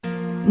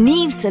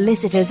Neves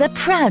Solicitors are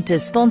proud to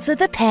sponsor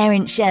The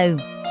Parent Show.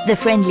 The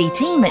friendly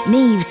team at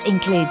Neves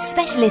includes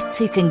specialists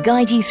who can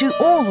guide you through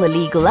all the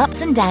legal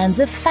ups and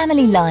downs of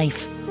family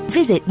life.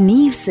 Visit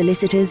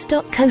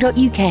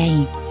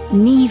nevesolicitors.co.uk.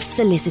 Neves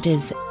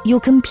Solicitors,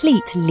 your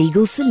complete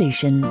legal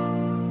solution.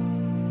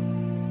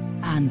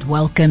 And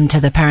welcome to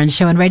The Parent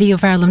Show on Radio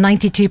Verulam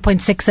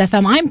 92.6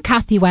 FM. I'm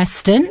Kathy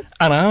Weston.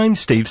 And I'm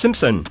Steve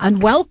Simpson.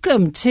 And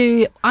welcome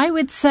to, I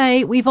would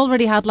say, we've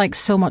already had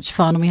so much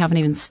fun and we haven't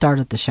even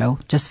started the show,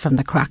 just from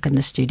the crack in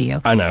the studio.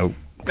 I know.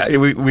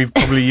 We've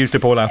probably used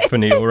up all our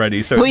funny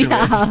already. So we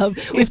have.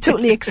 We've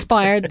totally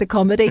expired the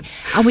comedy.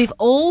 And we've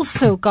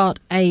also got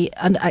a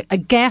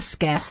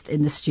guest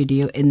in the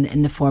studio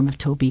in the form of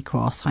Toby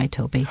Cross. Hi,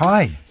 Toby.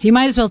 Hi. So you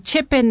might as well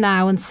chip in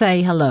now and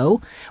say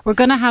hello. We're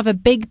going to have a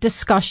big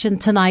discussion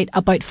tonight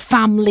about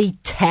family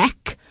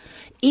tech.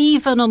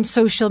 Even on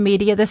social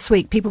media this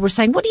week, people were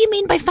saying, what do you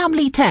mean by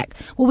family tech?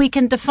 Well, we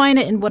can define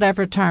it in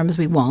whatever terms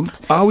we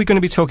want. Are we going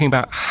to be talking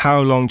about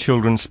how long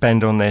children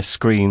spend on their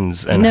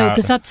screens? And no,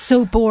 because that's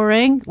so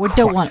boring. We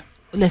don't want...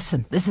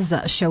 Listen, this is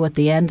a show at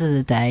the end of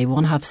the day. We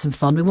want to have some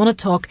fun. We want to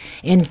talk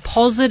in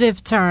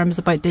positive terms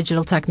about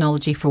digital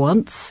technology for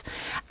once.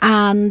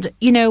 And,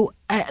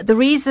 the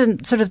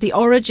reason, sort of the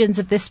origins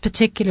of this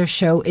particular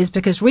show is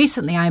because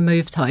recently I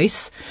moved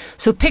house.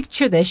 So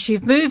picture this.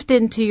 You've moved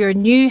into your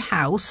new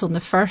house on the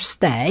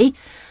first day.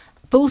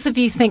 Both of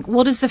you think,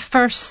 what is the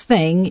first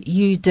thing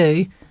you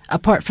do?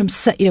 Apart from,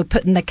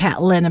 putting the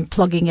kettle in and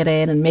plugging it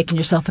in and making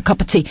yourself a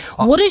cup of tea.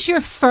 What is your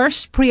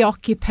first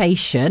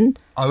preoccupation?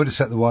 I would have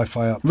set the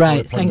Wi-Fi up.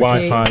 Right, thank you.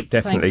 Wi-Fi,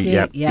 definitely,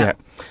 yeah.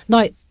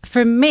 Now,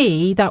 for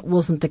me, that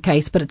wasn't the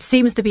case, but it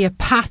seems to be a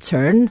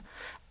pattern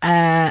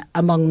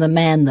among the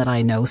men that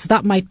I know. So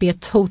that might be a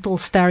total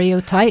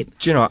stereotype.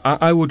 Do you know,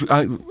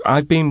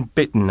 I've been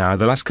bitten now.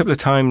 The last couple of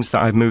times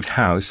that I've moved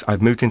house,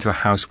 I've moved into a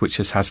house which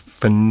has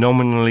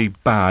phenomenally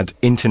bad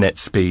internet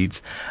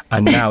speeds.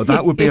 And now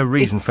that would be a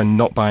reason for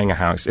not buying a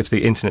house if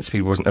the internet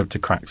speed wasn't up to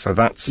crack. So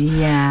that's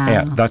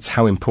that's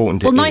how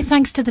important it is. Well, now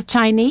thanks to the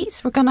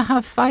Chinese, we're going to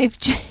have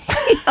 5G.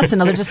 That's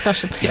another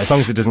discussion. Yeah, as long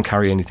as it doesn't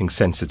carry anything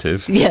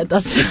sensitive. Yeah,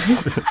 that's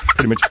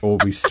pretty much all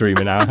we stream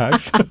in our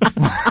house.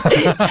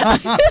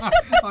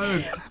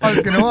 I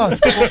was going to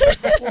ask,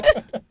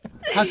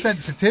 how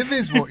sensitive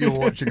is what you're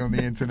watching on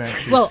the internet?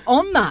 Well,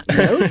 on that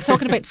note,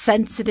 talking about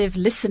sensitive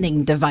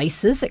listening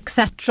devices,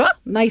 etc.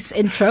 Nice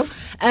intro.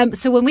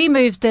 So when we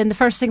moved in, the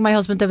first thing my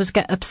husband did was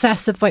get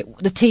obsessive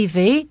about the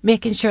TV,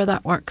 making sure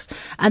that works.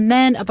 And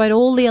then about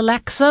all the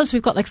Alexas,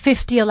 we've got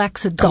 50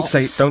 Alexa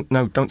dots.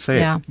 Don't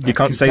say it. You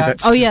can't say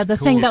that. Oh yeah, the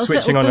thing that was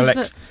switching on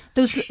Alexa.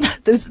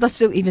 Let's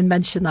don't even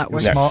mention that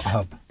word. Smart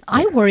hub.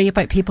 I worry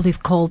about people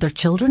who've called their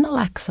children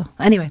Alexa.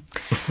 Anyway,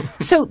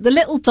 so the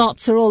little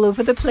dots are all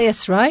over the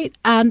place, right?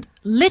 And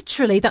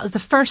literally, that was the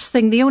first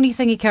thing, the only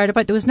thing he cared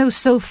about. There was no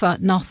sofa,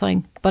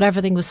 nothing, but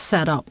everything was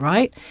set up,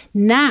 right?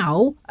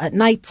 Now, at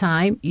night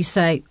time, you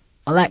say,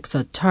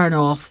 Alexa, turn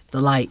off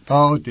the lights.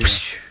 Oh, dear.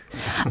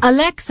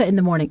 Alexa, in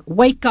the morning,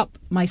 wake up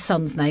my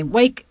son's name.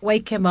 Wake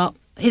him up.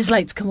 His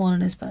lights come on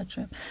in his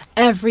bedroom.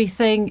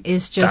 Everything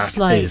is just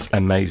that is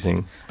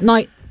amazing.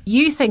 Now,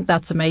 you think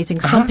that's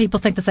amazing. Some people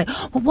think they say,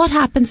 well, what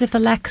happens if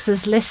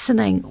Alexa's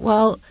listening?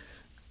 Well,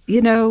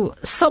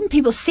 some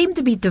people seem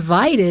to be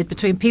divided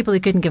between people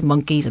who couldn't give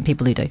monkeys and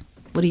people who do.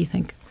 What do you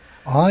think?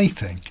 I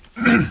think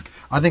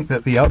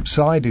that the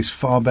upside is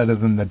far better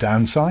than the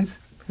downside.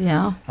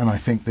 Yeah. And I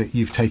think that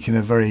you've taken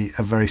a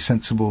very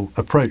sensible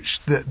approach.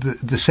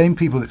 The same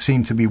people that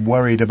seem to be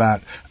worried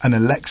about an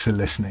Alexa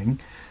listening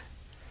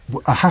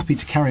are happy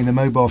to carry the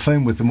mobile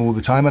phone with them all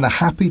the time and are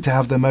happy to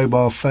have their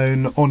mobile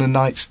phone on a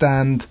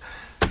nightstand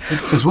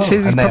as well.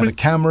 And they have a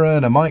camera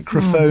and a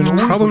microphone.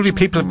 Mm-hmm. Probably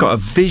people have got a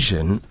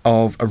vision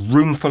of a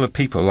room full of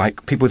people,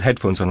 like people with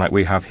headphones on like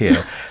we have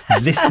here,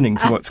 listening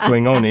to what's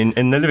going on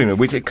in the living room,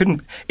 which it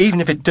couldn't,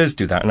 even if it does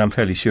do that, and I'm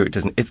fairly sure it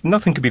doesn't,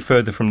 nothing could be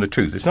further from the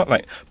truth. It's not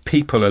like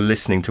people are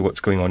listening to what's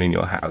going on in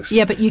your house.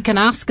 Yeah, but you can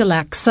ask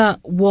Alexa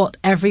what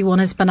everyone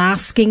has been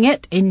asking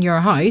it in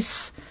your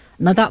house.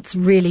 Now, that's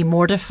really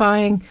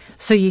mortifying.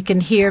 So you can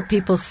hear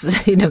people,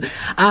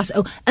 ask,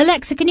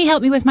 Alexa, can you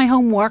help me with my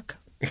homework?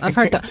 I've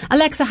heard that.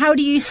 Alexa, how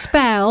do you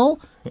spell?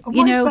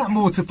 Why is that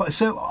mortifying?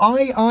 So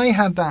I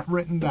had that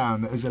written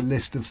down as a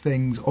list of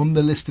things, on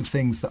the list of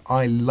things that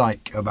I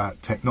like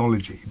about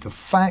technology. The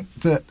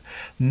fact that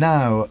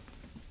now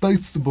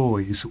both the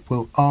boys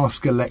will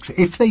ask Alexa,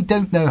 if they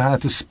don't know how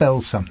to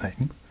spell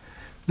something,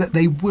 that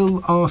they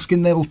will ask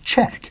and they'll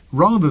check,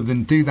 rather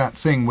than do that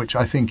thing which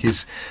I think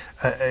is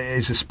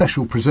a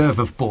special preserve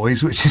of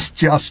boys, which is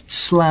just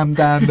slam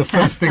down the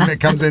first thing that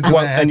comes into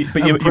their head.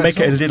 But you make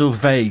it a little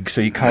vague,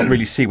 so you can't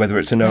really see whether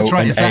it's an O,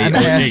 right. an A, or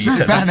an E.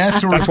 Is that an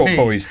S or a P? That's what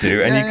boys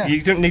do, and Yeah.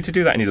 you don't need to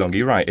do that any longer.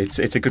 You're right. It's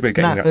a good way of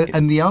getting that.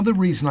 And the other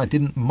reason I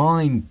didn't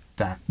mind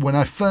that, when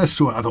I first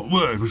saw it, I thought,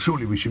 well,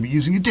 surely we should be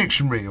using a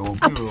dictionary, or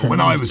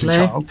when I was a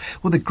child.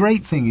 Well, the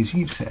great thing, as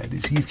you've said,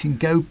 is you can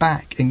go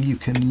back and you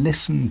can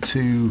listen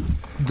to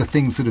the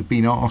things that have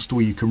been asked,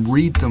 or you can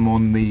read them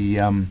on the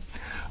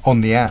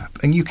on the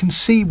app, and you can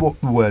see what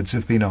the words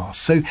have been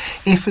asked. So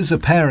if as a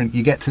parent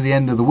you get to the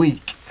end of the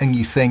week and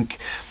you think,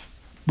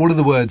 what are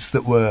the words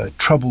that were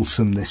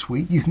troublesome this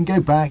week, you can go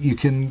back, you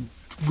can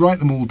write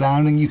them all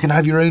down, and you can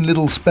have your own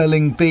little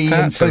spelling bee.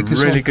 That's and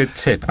focus a really on good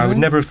tip. I would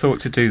never have thought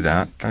to do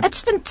that.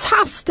 It's a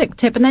fantastic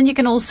tip. And then you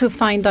can also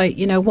find out,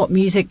 what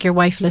music your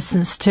wife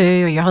listens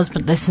to or your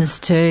husband listens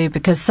to,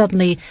 because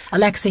suddenly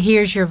Alexa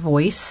hears your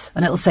voice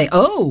and it'll say,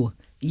 oh,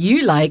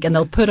 you like, and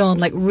they'll put on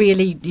like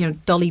really,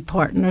 Dolly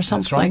Parton or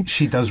something. That's right.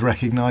 She does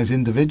recognise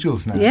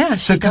individuals now. Yeah,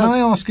 so she can does. I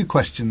ask a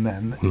question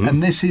then?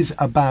 And this is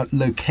about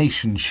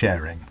location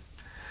sharing.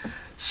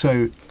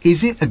 So,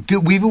 is it a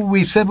good?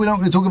 We've said we're not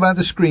going to talk about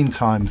the screen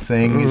time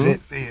thing. Is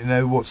it?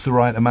 What's the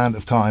right amount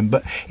of time?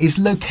 But is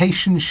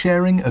location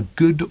sharing a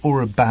good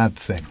or a bad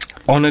thing?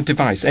 On a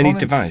device, any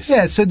device.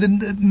 Yeah. So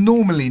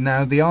normally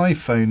now the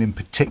iPhone in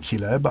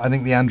particular, but I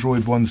think the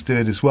Android ones do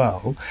it as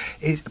well.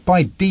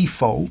 By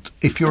default,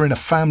 if you're in a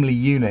family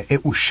unit,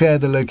 it will share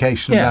the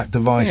location of that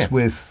device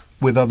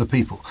with other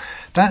people.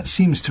 That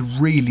seems to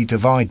really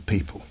divide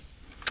people.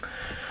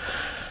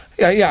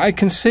 Yeah, I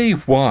can see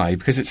why,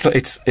 because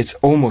it's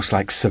almost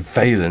like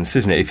surveillance,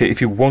 isn't it? If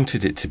you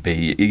wanted it to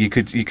be, you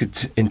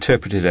could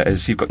interpret it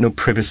as you've got no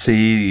privacy,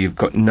 you've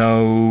got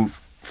no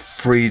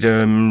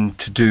freedom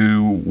to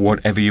do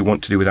whatever you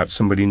want to do without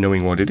somebody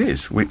knowing what it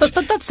is.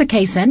 But that's the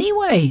case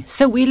anyway.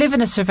 So we live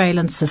in a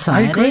surveillance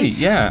society. I agree.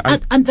 Yeah,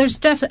 and there's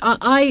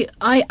definitely.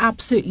 I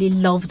absolutely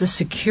love the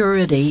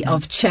security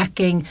of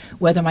checking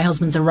whether my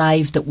husband's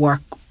arrived at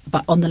work,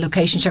 but on the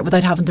location share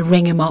without having to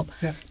ring him up,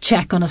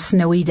 check on a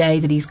snowy day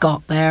that he's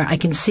got there. I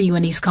can see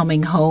when he's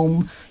coming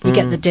home. You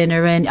get the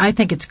dinner in. I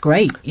think it's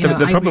great.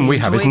 The problem we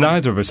have is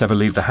neither of us ever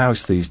leave the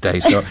house these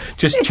days, so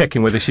just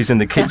checking whether she's in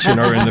the kitchen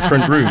or in the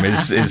front room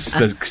is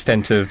the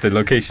extent of the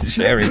location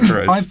sharing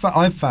for us.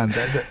 I've found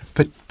that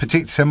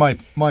particularly, so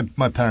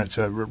my parents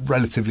are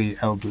relatively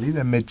elderly,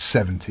 they're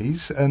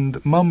mid-70s,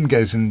 and Mum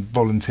goes and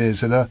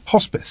volunteers at a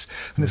hospice,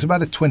 and it's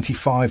about a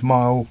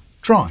 25-mile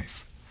drive.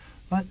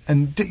 Right?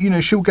 And,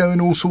 she'll go in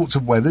all sorts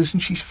of weathers,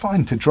 and she's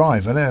fine to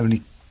drive. I don't have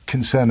any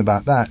concern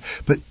about that.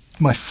 But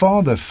my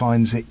father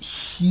finds it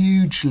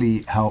hugely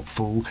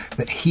helpful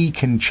that he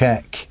can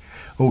check,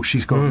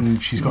 she's gotten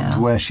to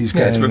where she's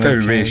going. It's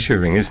very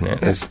reassuring, isn't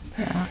it?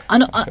 Yeah.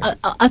 And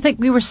I think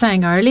we were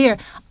saying earlier,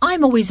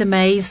 I'm always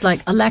amazed,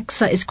 like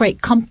Alexa is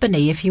great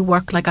company if you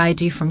work like I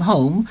do from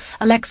home.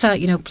 Alexa,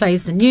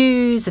 plays the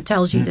news, it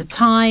tells you the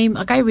time.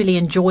 Like, I really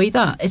enjoy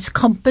that. It's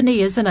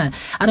company, isn't it?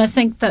 And I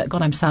think that,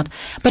 God, I'm sad.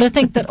 But I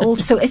think that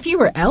also, if you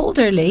were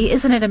elderly,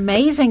 isn't it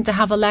amazing to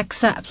have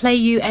Alexa play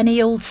you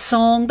any old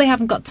song? They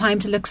haven't got time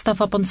to look stuff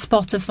up on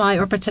Spotify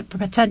or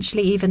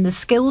potentially even the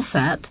skill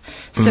set.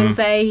 So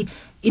they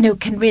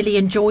can really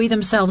enjoy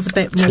themselves a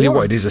bit more. Tell you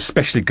what it is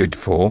especially good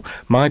for.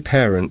 My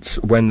parents,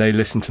 when they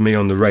listen to me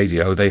on the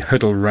radio, they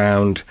huddle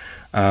round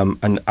an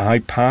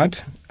iPad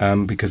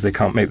because they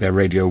can't make their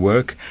radio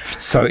work.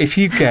 So if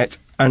you get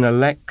an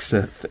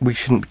Alexa, we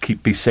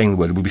shouldn't be saying the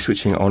word, we'll be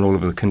switching it on all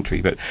over the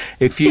country, but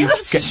if you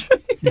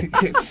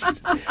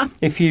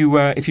if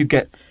you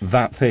get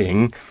that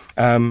thing,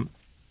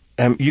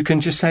 you can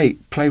just say,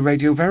 play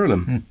Radio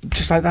Verulam,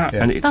 just like that,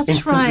 and it's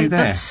instantly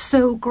there. That's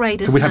so great,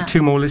 so we'd have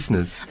 2 more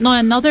listeners. Now,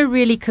 another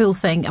really cool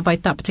thing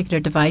about that particular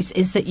device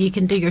is that you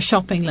can do your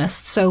shopping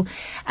list. So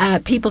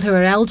people who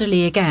are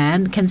elderly,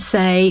 again, can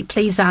say,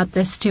 please add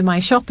this to my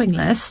shopping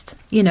list,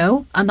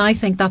 and I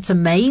think that's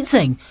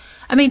amazing.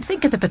 I mean,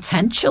 think of the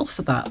potential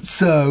for that.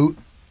 So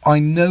I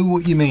know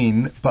what you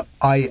mean, but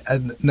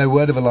no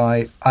word of a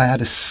lie, I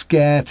had a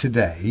scare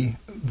today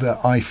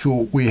that I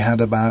thought we had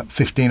about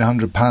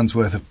 £1,500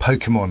 worth of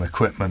Pokemon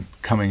equipment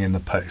coming in the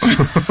post.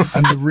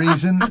 And the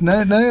reason...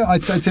 No, I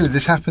tell you,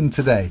 this happened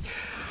today.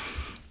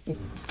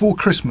 For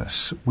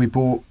Christmas, we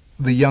bought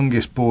the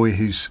youngest boy,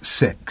 who's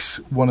 6,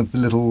 one of the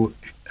little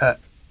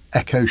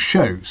Echo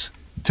shows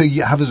to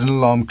have as an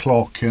alarm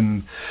clock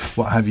and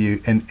what have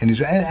you in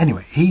his...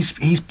 Anyway,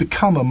 he's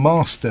become a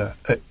master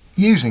at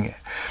using it.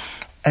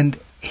 And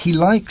he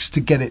likes to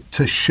get it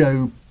to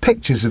show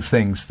pictures of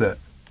things that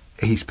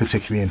he's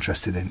particularly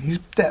interested in. He's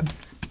dead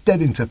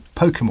into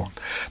Pokemon.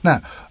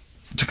 Now,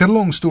 to cut a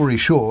long story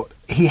short,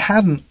 he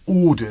hadn't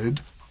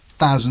ordered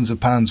thousands of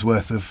pounds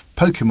worth of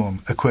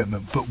Pokemon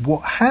equipment. But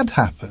what had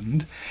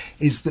happened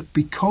is that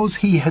because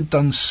he had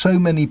done so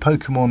many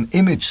Pokemon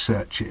image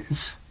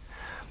searches,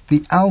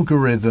 the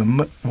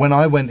algorithm, when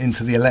I went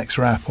into the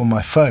Alexa app on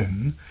my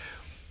phone,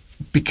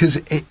 because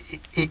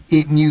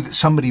it knew that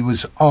somebody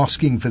was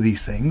asking for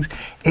these things,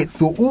 it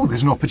thought,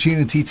 there's an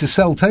opportunity to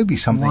sell Toby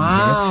something here.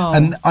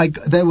 And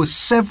there were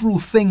several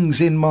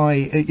things in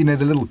my, the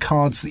little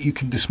cards that you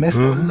can dismiss.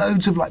 There were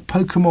loads of like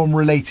Pokemon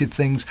related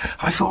things.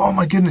 I thought, oh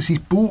my goodness, he's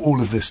bought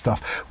all of this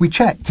stuff. We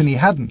checked and he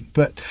hadn't.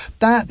 But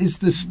that's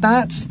the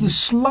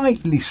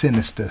slightly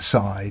sinister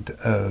side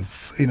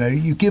of,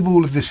 you give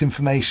all of this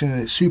information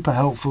and it's super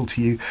helpful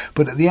to you.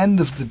 But at the end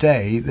of the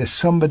day, there's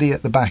somebody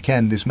at the back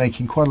end is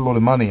making quite a lot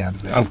of money out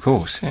of it. Of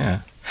course,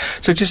 yeah.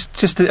 So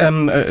just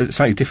a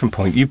slightly different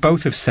point. You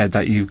both have said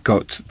that you've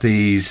got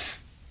these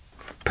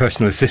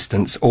personal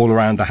assistants all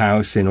around the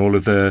house in all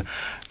of the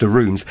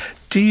rooms.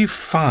 Do you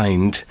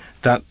find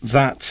that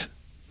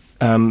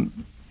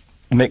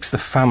makes the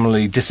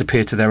family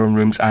disappear to their own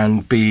rooms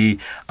and be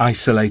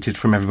isolated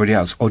from everybody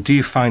else? Or do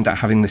you find that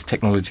having this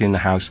technology in the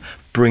house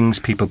brings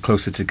people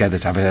closer together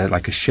to have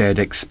a shared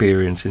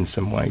experience in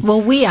some way? Well,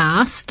 we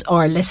asked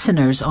our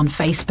listeners on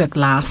Facebook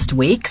last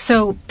week.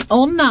 So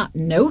on that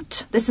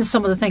note, this is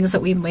some of the things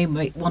that we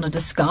might want to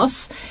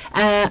discuss.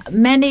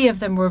 Many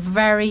of them were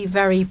very,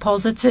 very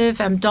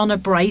positive. Donna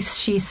Bryce,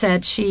 she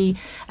said she,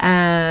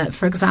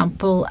 for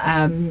example,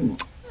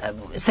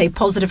 say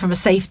positive from a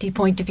safety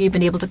point of view,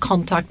 been able to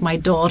contact my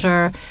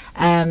daughter.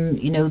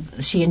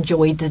 She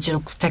enjoyed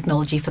digital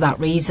technology for that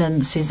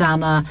reason.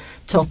 Susanna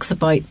talks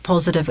about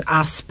positive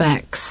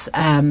aspects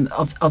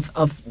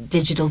of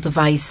digital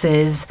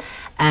devices,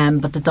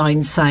 but the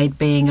downside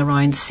being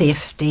around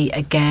safety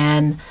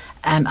again.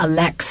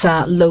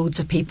 Alexa, loads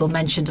of people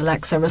mentioned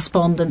Alexa.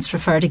 Respondents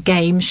refer to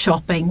games,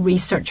 shopping,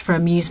 research for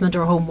amusement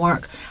or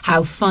homework,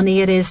 how funny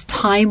it is,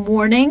 time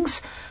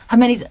warnings. How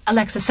many,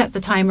 Alexa, set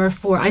the timer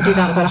for? I do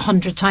that about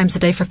 100 times a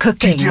day for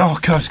cooking. I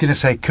was going to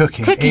say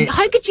cooking.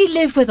 How could you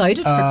live without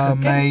it for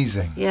cooking?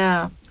 Amazing.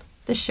 Yeah.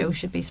 This show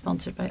should be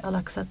sponsored by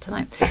Alexa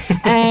tonight.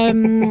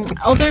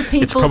 Other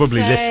people It's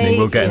probably say, listening.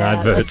 We'll get an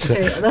advert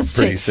that's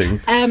pretty true.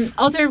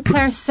 soon.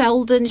 Claire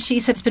Selden, she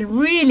said it's been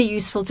really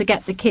useful to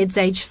get the kids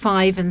aged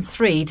 5 and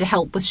 3 to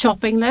help with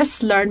shopping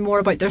lists, learn more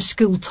about their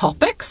school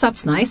topics,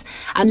 that's nice,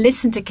 and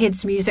listen to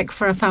kids' music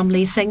for a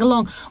family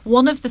sing-along.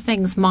 One of the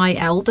things my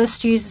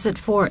eldest uses it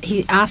for,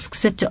 he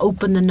asks it to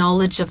open the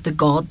knowledge of the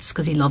gods,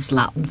 because he loves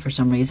Latin for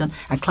some reason,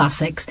 or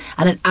classics,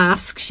 and it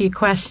asks you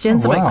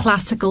questions about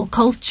classical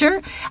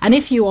culture. And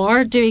if you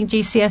are doing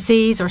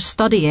GCSEs or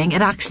studying,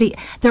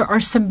 there are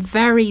some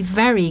very,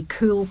 very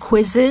cool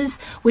quizzes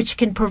which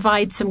can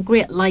provide some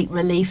great light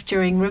relief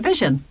during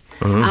revision.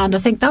 And I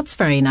think that's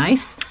very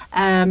nice.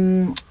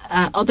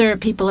 Other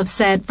people have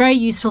said, very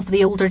useful for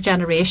the older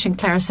generation.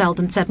 Claire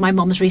Selden said, my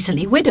mum's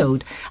recently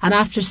widowed, and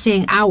after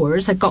seeing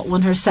Hours, had got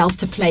one herself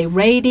to play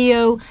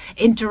radio,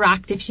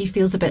 interact if she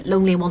feels a bit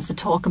lonely and wants to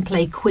talk, and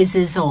play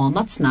quizzes on.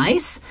 That's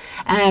nice.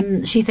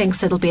 She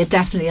thinks it'll be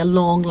definitely a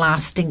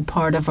long-lasting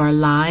part of our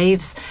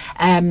lives.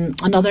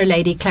 Another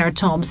lady, Claire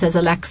Tom, says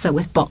Alexa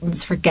with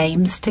buttons for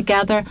games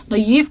together. Now,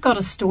 you've got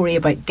a story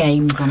about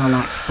games on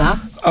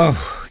Alexa.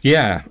 Oh,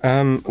 yeah,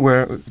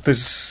 we're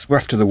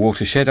after the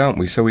watershed, aren't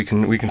we? So we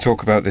can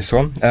talk about this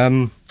one.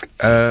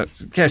 So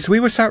we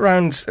were sat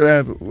round.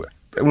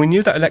 We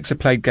knew that Alexa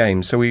played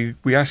games, so we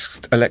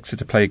asked Alexa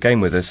to play a game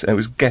with us, and it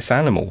was Guess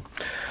Animal.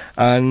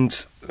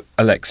 And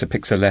Alexa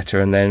picks a letter,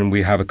 and then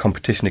we have a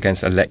competition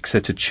against Alexa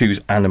to choose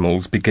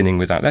animals beginning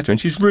with that letter. And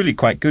she's really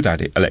quite good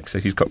at it,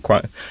 Alexa. She's got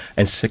quite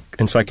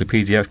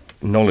encyclopedia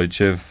knowledge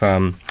of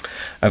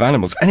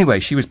animals. Anyway,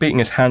 she was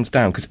beating us hands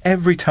down, because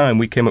every time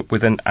we came up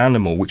with an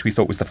animal which we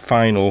thought was the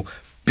final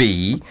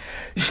B,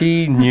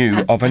 she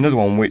knew of another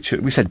one, which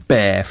we said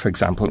bear, for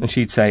example, and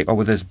she'd say, oh,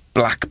 well, there's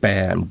black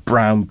bear and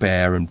brown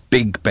bear and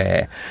big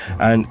bear.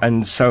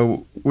 And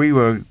so we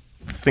were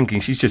thinking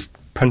she's just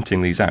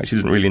punting these out. She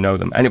doesn't really know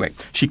them. Anyway,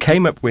 she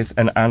came up with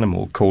an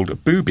animal called a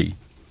booby.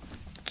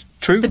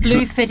 True? The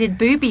blue-fitted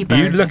booby bird.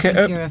 You look it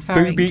up.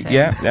 Booby, to.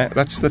 yeah,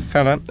 that's the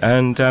fella.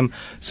 And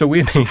so we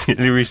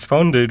immediately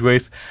responded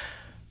with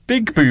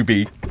big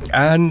booby.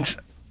 And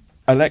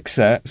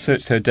Alexa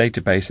searched her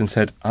database and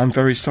said, I'm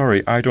very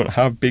sorry, I don't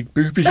have big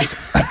boobies.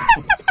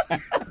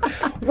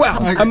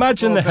 Well,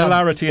 imagine the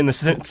hilarity in the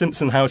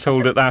Simpson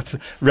household at that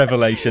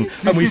revelation.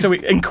 And we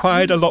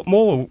inquired a lot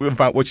more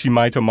about what she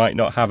might or might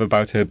not have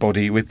about her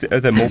body with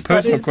other more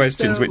personal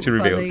questions which are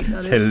revealed.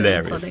 It's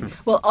hilarious. So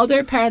well,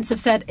 other parents have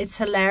said it's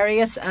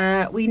hilarious.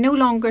 We no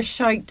longer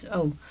shout,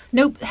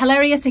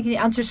 hilarious, and can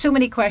answer so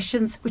many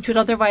questions which would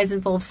otherwise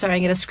involve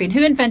staring at a screen.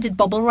 Who invented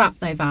bubble wrap?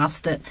 They've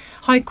asked it.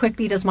 How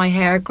quickly does my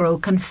hair grow?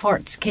 Can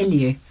farts kill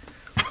you?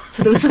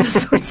 So those are the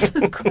sorts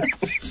of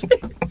questions.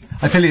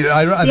 I tell you, the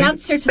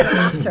answer to the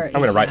latter. I'm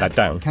going to write that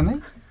down. Can they?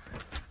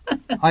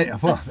 That's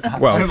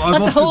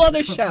a whole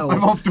other show.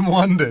 I've often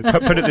wondered.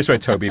 Put it this way,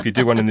 Toby: if you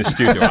do one in the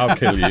studio, I'll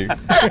kill you.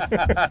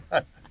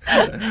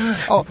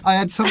 I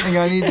had something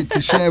I needed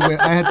to share with.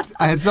 I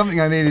had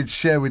something I needed to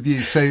share with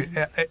you. So.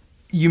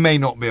 You may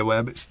not be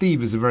aware, but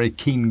Steve is a very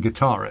keen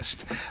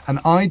guitarist, and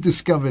I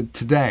discovered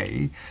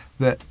today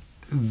that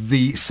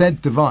the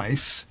said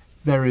device,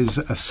 there is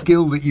a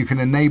skill that you can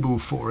enable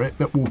for it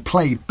that will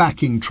play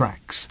backing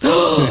tracks.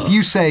 So if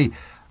you say,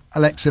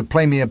 Alexa,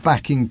 play me a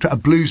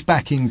blues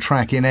backing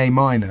track in A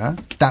minor,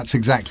 that's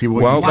exactly what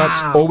you want. Well,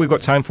 that's all we've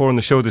got time for on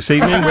the show this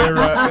evening.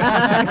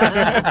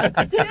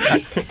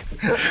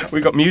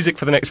 We've got music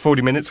for the next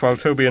 40 minutes while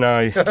Toby and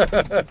I...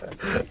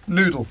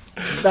 Noodle.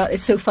 That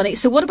is so funny.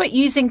 So what about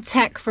using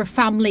tech for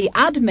family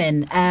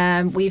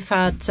admin? We've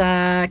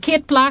had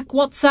Kate Black,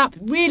 WhatsApp,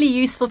 really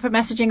useful for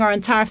messaging our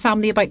entire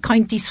family about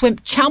County Swim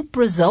Champ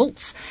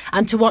results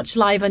and to watch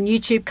live on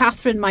YouTube.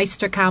 Catherine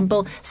Meister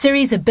Campbell,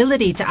 Siri's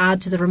ability to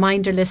add to the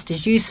reminder list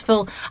is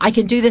useful. I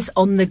can do this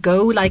on the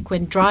go, like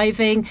when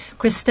driving.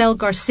 Christelle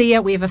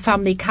Garcia, we have a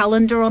family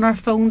calendar on our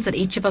phones that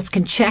each of us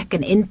can check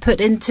and input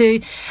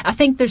into. I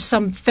think there's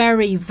some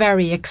very,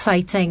 very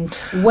exciting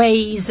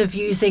ways of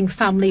using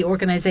family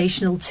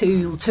organisational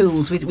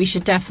tools. We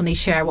should definitely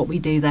share what we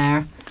do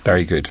there.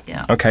 Very good.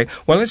 Yeah. Okay,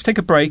 well, let's take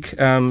a break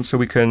so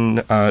we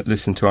can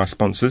listen to our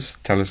sponsors,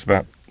 tell us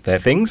about their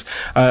things,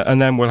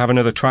 and then we'll have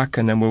another track,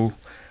 and then we'll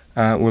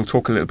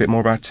talk a little bit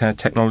more about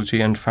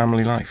technology and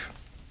family life.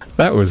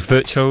 That was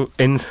virtual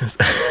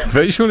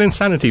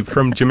insanity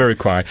from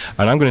Jamiroquai,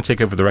 and I'm going to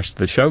take over the rest of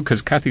the show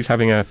because Kathy's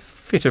having a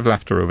fit of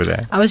laughter over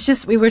there.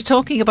 We were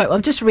talking about,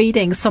 I'm just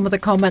reading some of the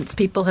comments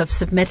people have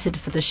submitted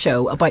for the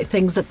show about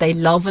things that they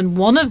love, and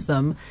one of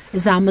them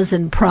is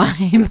Amazon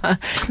Prime.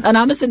 And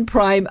Amazon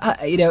Prime,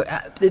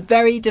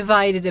 very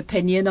divided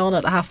opinion on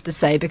it, I have to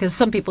say, because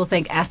some people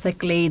think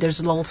ethically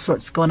there's all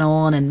sorts going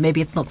on, and maybe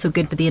it's not so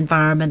good for the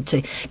environment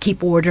to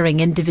keep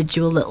ordering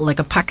individual little, like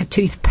a pack of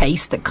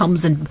toothpaste that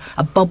comes in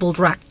a bubbled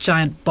wrapped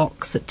giant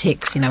box that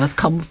takes, has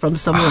come from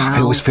somewhere else.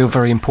 I always feel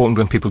very important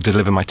when people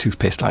deliver my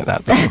toothpaste like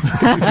that, though.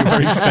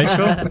 Very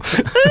special.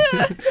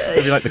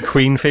 Maybe like the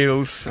Queen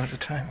feels at the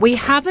time. We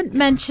haven't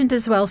mentioned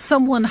as well,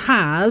 someone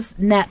has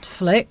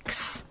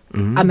Netflix.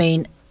 I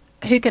mean,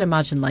 who can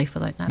imagine life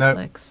without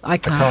Netflix? No, I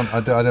can't. I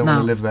don't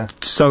want to live there.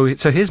 So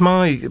here's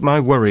my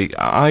worry.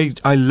 I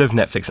love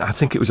Netflix. I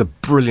think it was a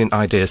brilliant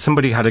idea.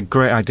 Somebody had a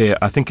great idea.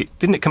 I think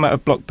didn't it come out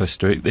of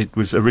Blockbuster? It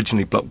was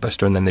originally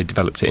Blockbuster, and then they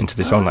developed it into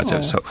this online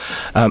service. So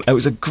it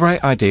was a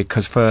great idea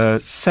because for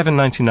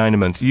 $7.99 a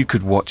month you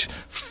could watch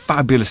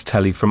fabulous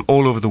telly from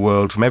all over the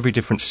world, from every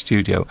different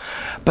studio.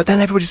 But then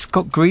everybody just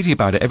got greedy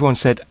about it. Everyone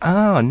said,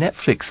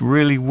 Netflix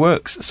really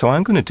works, so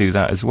I'm going to do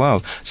that as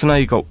well. So now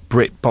you've got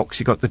BritBox,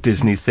 you've got the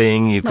Disney thing.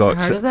 You've Never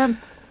got heard of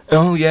them.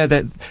 Oh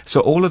yeah, so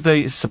all of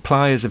the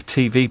suppliers of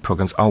TV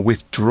programs are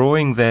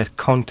withdrawing their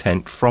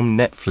content from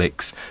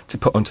Netflix to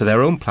put onto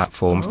their own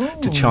platforms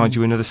to charge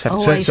you another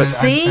 $7. I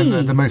see.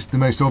 And the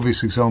most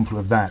obvious example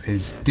of that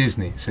is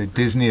Disney. So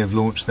Disney have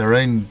launched their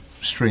own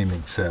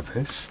streaming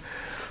service.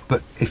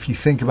 But if you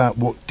think about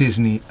what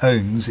Disney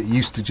owns, it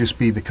used to just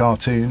be the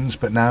cartoons,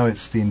 but now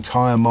it's the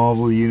entire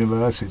Marvel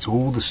universe, it's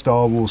all the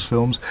Star Wars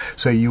films.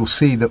 So you'll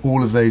see that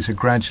all of those are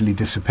gradually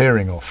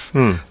disappearing off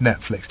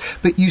Netflix.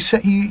 But you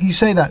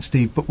say that,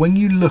 Steve, but when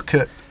you look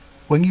at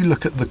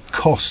the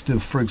cost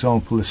of, for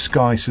example, a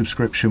Sky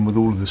subscription with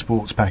all of the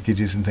sports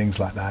packages and things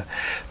like that,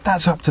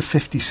 that's up to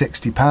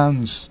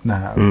 £50-60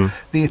 now.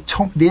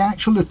 The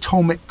actual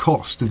atomic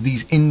cost of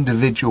these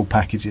individual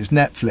packages,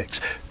 Netflix,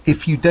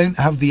 if you don't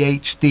have the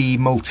HD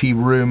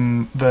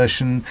multi-room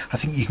version, I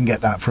think you can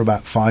get that for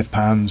about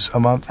 £5 a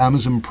month.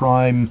 Amazon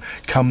Prime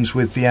comes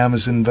with the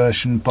Amazon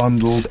version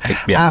bundled.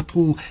 Yeah.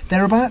 Apple,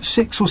 they're about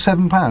 £6 or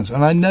 £7.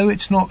 And I know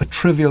it's not a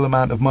trivial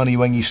amount of money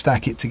when you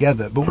stack it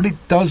together, but what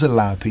it does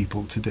allow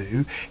people to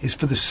do is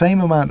for the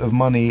same amount of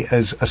money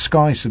as a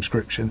Sky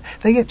subscription,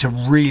 they get to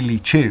really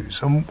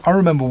choose. And I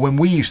remember when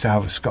we used to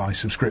have a Sky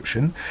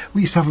subscription,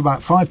 we used to have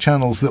about 5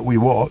 channels that we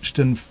watched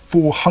and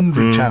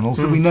 400 channels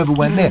that we never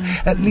went near.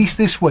 At least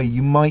this way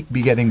you might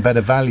be getting better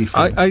value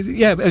for it.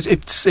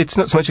 It's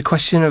not so much a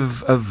question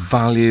of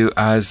value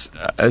as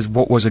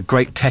what was a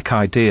great tech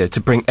idea to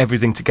bring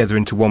everything together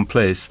into one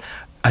place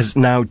has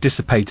now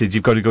dissipated.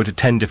 You've got to go to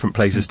 10 different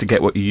places to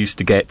get what you used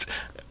to get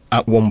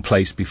at one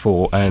place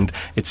before, and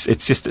it's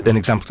just an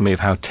example to me of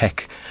how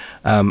tech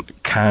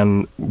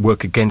can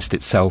work against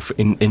itself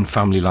in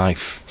family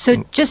life.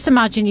 So just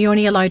imagine you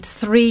only allowed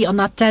 3 on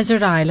that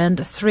desert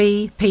island,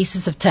 3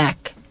 pieces of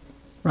tech.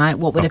 Right,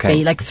 what would it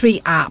be? Like 3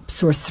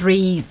 apps or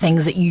 3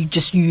 things that you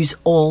just use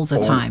all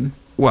the time?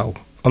 Well,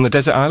 on the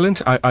desert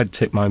island, I'd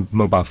take my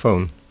mobile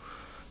phone,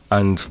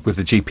 and with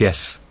the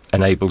GPS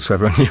enabled so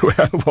everyone knew where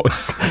I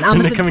was. And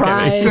Amazon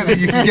Prime. So that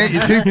you can get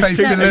your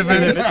toothpaste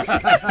delivered.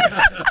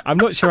 I'm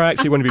not sure I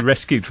actually want to be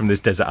rescued from this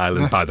desert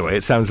island, by the way.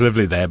 It sounds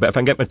lovely there, but if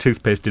I can get my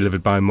toothpaste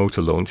delivered by a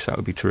motor launch, that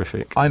would be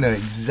terrific. I know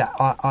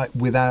exactly.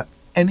 Without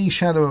any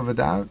shadow of a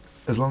doubt,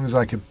 as long as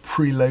I could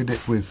preload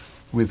it with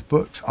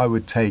books, I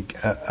would take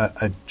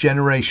a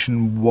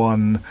Generation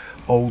 1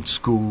 old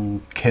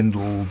school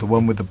Kindle, the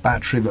one with the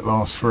battery that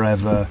lasts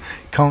forever,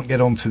 can't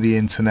get onto the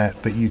internet,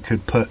 but you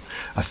could put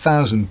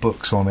 1,000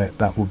 books on it.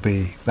 That would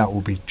be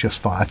just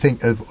fine. I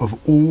think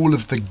of all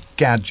of the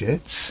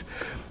gadgets,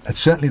 and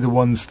certainly the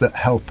ones that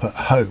help at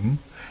home,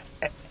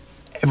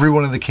 every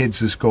one of the kids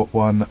has got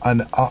one,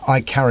 and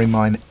I carry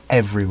mine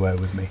everywhere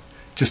with me.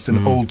 Just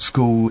an old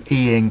school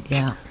e-ink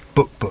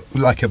book,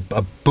 like a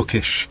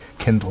bookish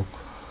Kindle.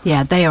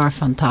 Yeah, they are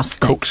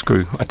fantastic.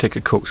 Corkscrew. I take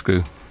a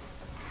corkscrew.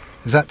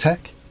 Is that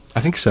tech?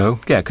 I think so.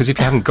 Yeah, because if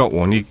you haven't got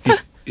one,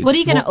 What are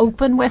you going to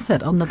open with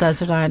it on the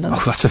desert island?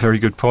 Oh, that's a very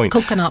good point.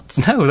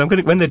 Coconuts. No,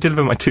 when they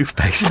deliver my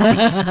toothpaste.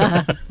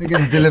 They're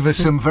going to deliver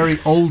some very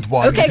old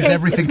wine. Okay,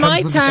 everything it's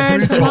my comes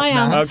turn with a for screw my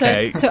top now. answer.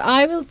 Okay. So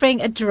I will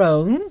bring a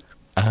drone.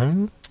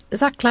 Is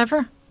that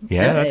clever?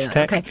 Yeah, that's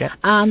tech. Okay. Yeah.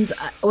 And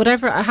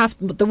whatever I have,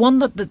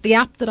 the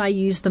app that I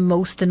use the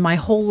most in my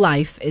whole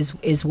life is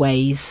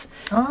Waze.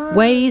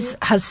 Waze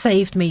has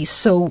saved me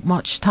so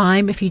much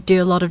time. If you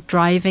do a lot of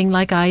driving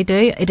like I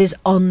do, it is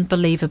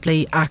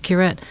unbelievably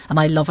accurate,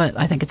 and I love it.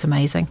 I think it's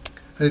amazing.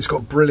 And it's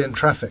got brilliant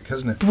traffic,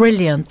 hasn't it?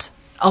 Brilliant.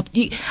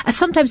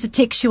 Sometimes it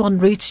takes you on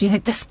routes and you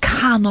think this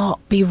cannot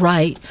be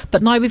right,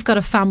 but now we've got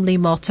a family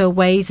motto: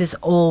 Waze is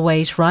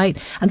always right.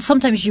 And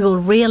sometimes you will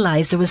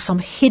realise there was some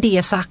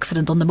hideous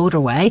accident on the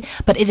motorway,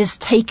 but it has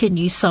taken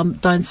you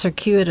down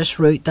circuitous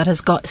route that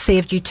has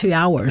saved you 2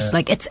 hours. Yeah.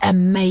 Like, it's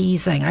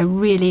amazing. I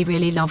really,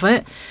 really love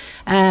it.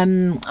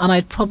 And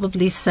I'd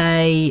probably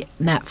say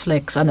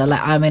Netflix and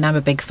I'm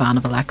a big fan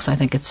of Alexa. I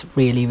think it's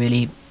really,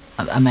 really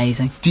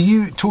amazing.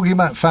 Talking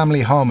about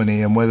family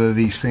harmony and whether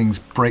these things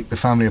break the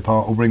family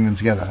apart or bring them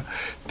together,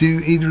 do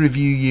either of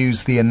you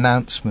use the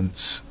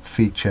announcements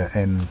feature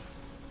in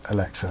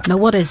Alexa? Now,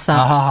 what is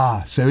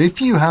that? So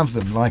if you have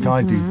them, like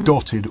I do,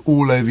 dotted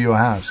all over your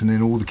house and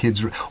in all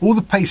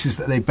the places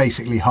that they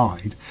basically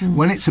hide,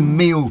 when it's a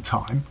meal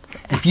time,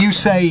 if you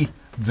say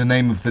the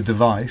name of the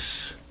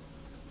device,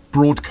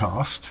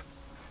 broadcast,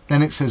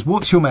 then it says,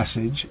 what's your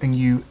message? And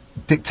you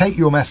dictate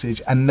your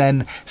message, and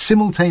then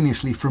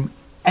simultaneously from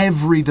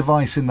every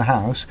device in the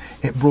house,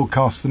 it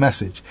broadcasts the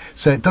message.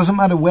 So it doesn't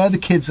matter where the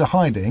kids are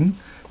hiding,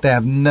 they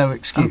have no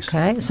excuse.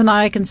 Okay, so now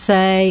I can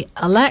say,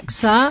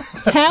 Alexa,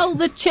 tell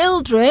the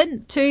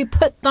children to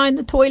put down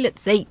the toilet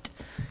seat.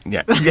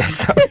 Yeah.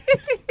 Yes.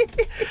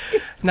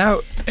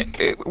 Now,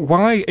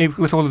 why,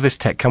 with all of this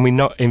tech, can we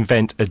not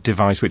invent a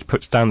device which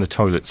puts down the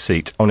toilet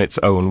seat on its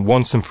own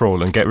once and for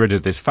all and get rid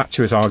of this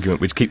fatuous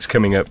argument which keeps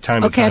coming up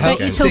time and time again? Okay, I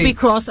bet you Toby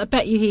Cross, I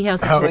bet you he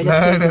has a toilet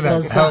seat that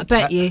does that. I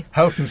bet you.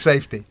 Health and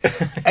safety.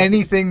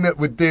 Anything that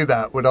would do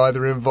that would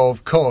either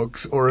involve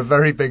cogs or a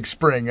very big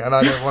spring, and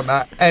I don't want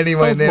that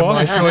anywhere near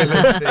my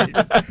toilet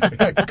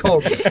seat.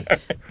 Cogs.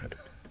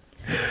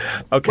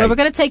 Okay. Well, we're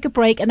going to take a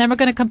break and then we're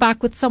going to come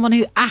back with someone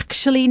who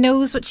actually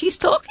knows what she's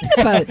talking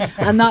about.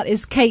 And that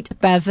is Kate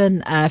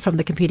Bevan from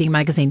the computing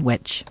magazine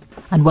Which.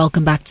 And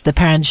welcome back to The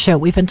Parents Show.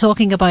 We've been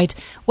talking about,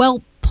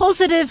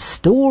 positive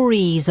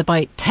stories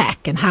about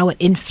tech and how it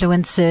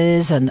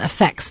influences and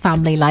affects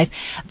family life.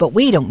 But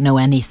we don't know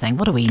anything.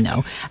 What do we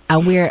know?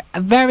 And we're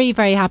very,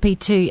 very happy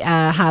to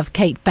have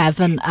Kate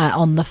Bevan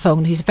on the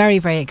phone, who's a very,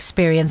 very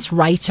experienced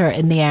writer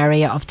in the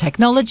area of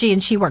technology.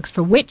 And she works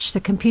for Which,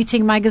 the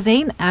computing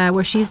magazine,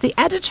 where she's the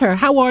editor.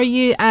 How are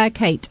you,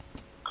 Kate?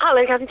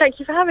 Hello, Catherine. Thank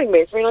you for having me.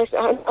 It's very nice.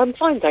 I'm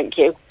fine, thank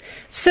you.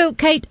 So,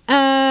 Kate,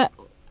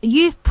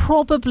 you've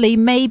probably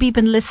maybe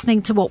been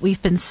listening to what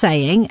we've been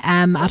saying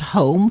at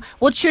home.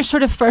 What's your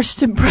sort of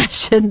first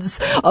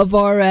impressions of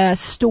our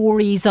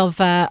stories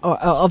of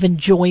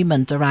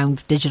enjoyment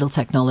around digital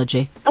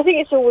technology? I think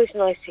it's always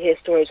nice to hear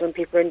stories when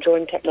people are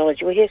enjoying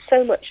technology. We hear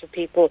so much of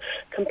people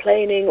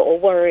complaining or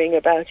worrying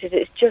about it.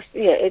 It's just,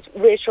 it's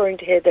reassuring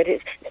to hear that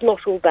it's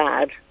not all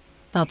bad.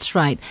 That's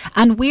right.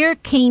 And we're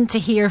keen to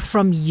hear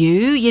from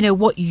you,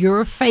 what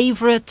your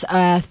favourite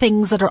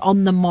things that are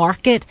on the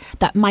market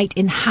that might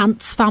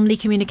enhance family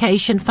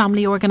communication,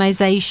 family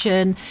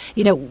organisation.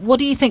 What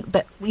do you think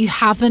that you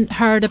haven't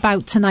heard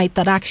about tonight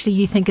that actually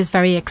you think is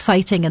very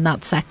exciting in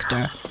that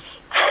sector?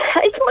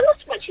 It's not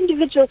so much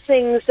individual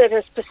things that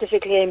are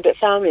specifically aimed at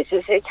families.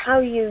 It's how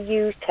you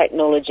use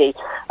technology.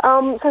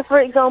 So, for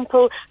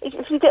example,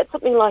 if you get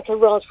something like a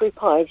Raspberry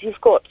Pi, if you've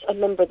got a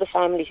member of the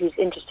family who's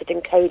interested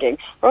in coding,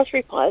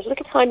 Raspberry Pi is a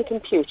little tiny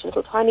computer, a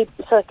little tiny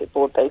circuit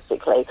board,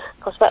 basically.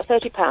 Costs about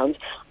 £30.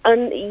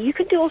 And you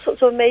can do all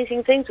sorts of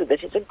amazing things with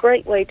it. It's a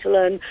great way to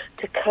learn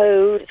to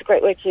code. It's a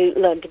great way to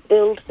learn to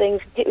build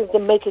things. The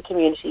maker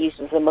community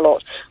uses them a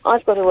lot.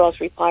 I've got a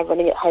Raspberry Pi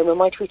running at home, and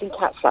my tweeting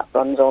cat flap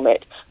runs on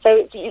it.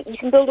 So you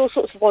can build all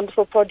sorts of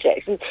wonderful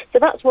projects. And so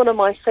that's one of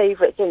my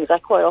favourite things. I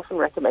quite often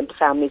recommend to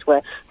families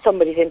where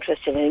somebody's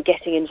interested in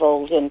getting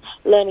involved in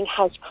learning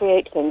how to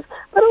create things.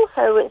 But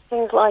also it's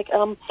things like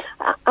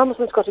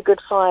Amazon's got a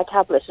good Fire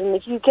tablet, and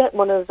if you get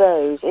one of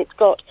those, it's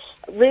got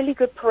really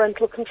good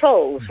parental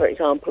controls, for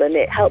example, and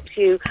it helps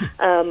you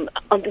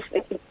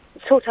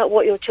sort out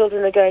what your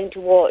children are going to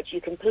watch.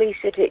 You can police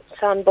it, it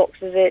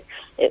sandboxes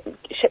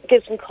it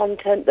gives them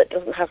content that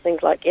doesn't have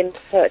things like in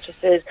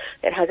purchases,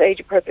 it has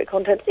age-appropriate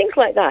content, things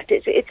like that.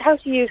 It's how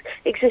to use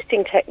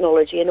existing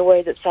technology in a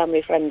way that's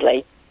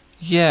family-friendly.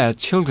 Yeah,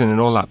 children and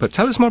all that, but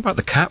tell us more about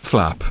the cat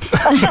flap.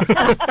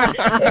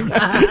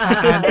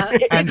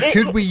 and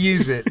could we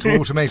use it to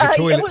automate a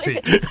toilet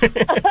seat?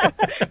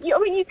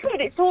 You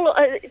could. It's all.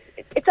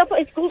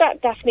 It's called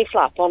out Daphne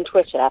Flap on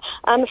Twitter,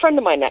 and a friend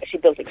of mine actually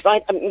built it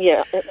because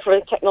for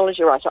a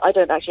technology writer, I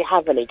don't actually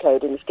have any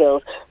coding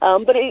skills,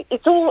 but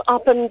it's all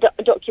up and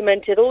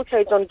documented. All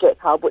code's on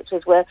GitHub, which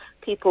is where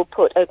people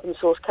put open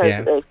source code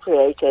that they've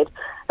created,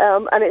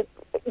 and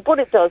what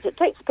it does, it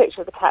takes a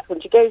picture of the cat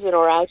when she goes in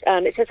or out,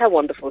 and it says how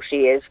wonderful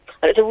she is.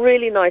 And it's a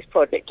really nice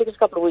project. It took us a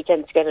couple of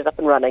weekends to get it up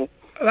and running.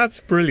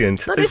 That's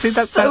brilliant. That is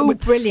so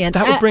brilliant.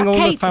 That would bring all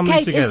Kate, the family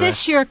Kate, together. is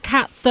this your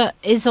cat that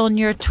is on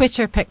your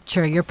Twitter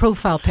picture, your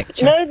profile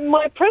picture? No,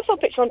 my profile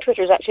picture on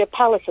Twitter is actually a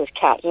Palliser's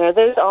cat.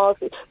 Those are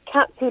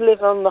cats who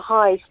live on the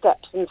high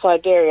steppes in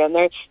Siberia, and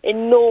they're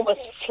enormous,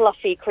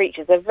 fluffy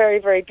creatures. They're very,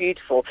 very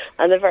beautiful,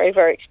 and they're very,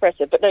 very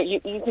expressive. But no, you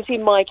can see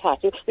my cat.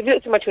 If you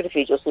look through my Twitter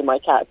feed, you'll see my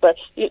cat. But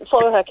you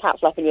follow her cat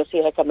flap, and you'll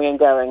see her coming and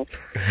going.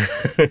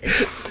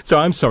 So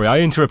I'm sorry, I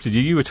interrupted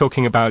you. You were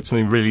talking about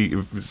something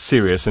really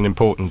serious and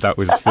important. That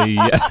was the...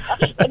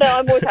 No,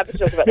 I'm always happy to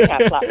talk about the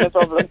cat flap, no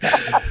problem.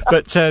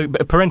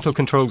 But parental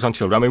controls on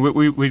children. I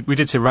mean, we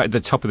did say right at the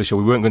top of the show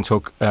we weren't going to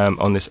talk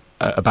on this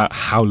about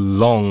how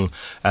long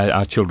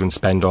our children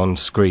spend on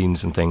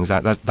screens and things.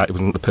 That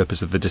wasn't the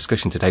purpose of the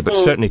discussion today. But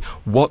certainly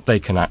what they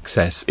can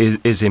access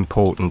is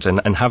important.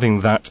 And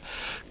having that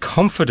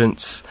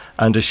confidence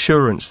and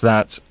assurance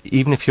that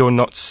even if you're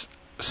not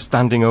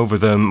standing over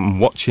them,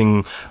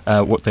 watching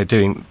what they're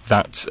doing,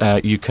 that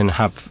you can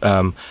have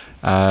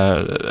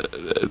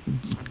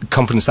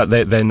confidence that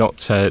they're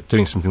not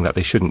doing something that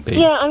they shouldn't be.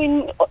 Yeah, I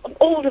mean,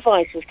 all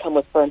devices come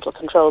with parental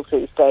controls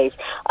these days.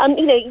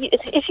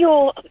 If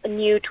you're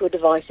new to a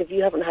device, if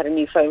you haven't had a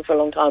new phone for a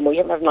long time, or you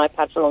haven't had an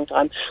iPad for a long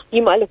time,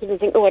 you might look at it and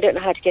think, oh, I don't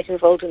know how to get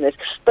involved in this.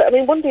 But, I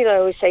mean, one thing I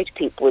always say to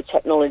people with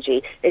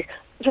technology is,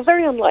 you're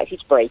very unlikely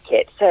to break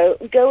it. So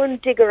go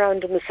and dig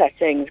around in the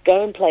settings,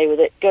 go and play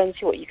with it, go and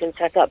see what you can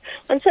set up.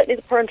 And certainly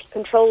the parental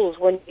controls,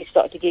 when you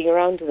start digging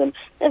around with them,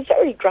 they're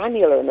very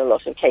granular in a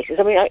lot of cases.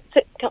 I mean, I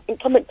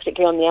comment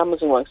particularly on the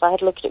Amazon one, because I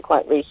had a look at it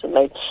quite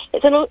recently.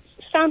 It's a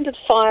standard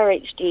Fire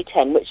HD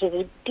 10, which is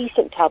a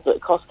decent tablet.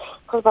 It costs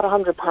about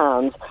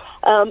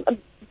 £100.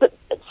 But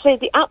so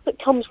the app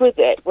that comes with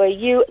it, where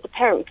you, the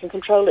parent, can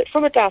control it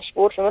from a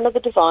dashboard, from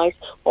another device,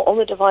 or on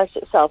the device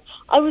itself,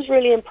 I was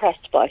really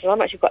impressed by it. And I'm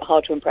actually quite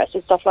hard to impress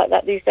with stuff like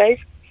that these days.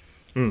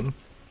 Mm.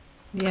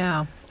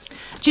 Yeah.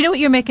 Do you know what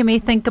you're making me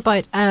think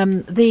about?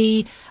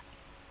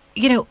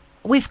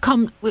 We've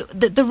come,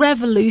 the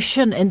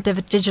revolution in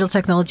digital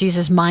technologies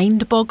is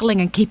mind-boggling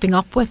and keeping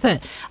up with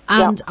it.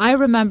 And I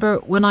remember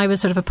when I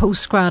was sort of a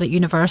postgrad at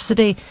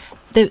university,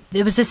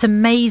 there was this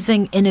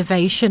amazing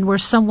innovation where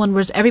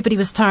everybody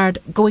was tired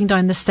going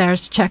down the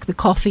stairs to check the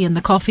coffee in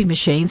the coffee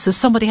machine. So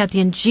somebody had the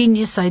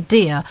ingenious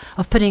idea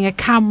of putting a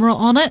camera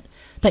on it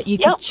that you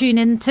could tune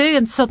into,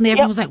 and suddenly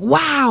everyone was like,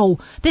 wow,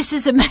 this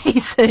is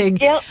amazing.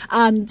 Yep.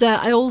 And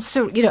I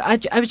also,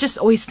 I was just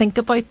always think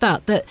about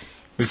that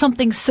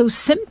something so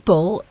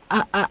simple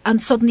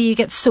and suddenly you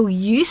get so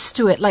used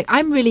to it. Like,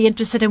 I'm really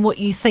interested in what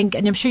you think,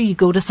 and I'm sure you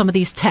go to some of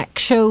these tech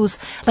shows.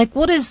 Like,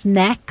 what is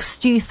next,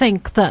 do you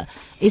think, that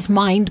is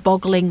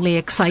mind-bogglingly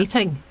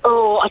exciting?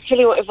 Oh, I tell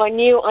you what, if I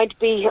knew I'd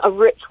be a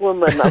rich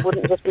woman, I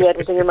wouldn't just be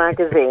editing a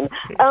magazine.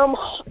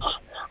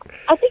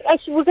 I think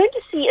actually we're going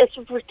to see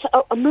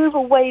a move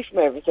away from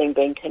everything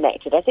being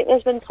connected. I think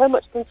there's been so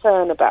much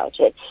concern about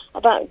it,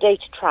 about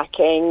data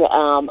tracking,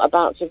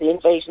 about sort of the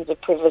invasions of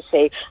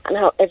privacy and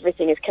how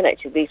everything is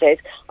connected these days.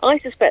 I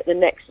suspect the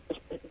next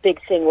big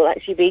thing will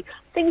actually be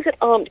things that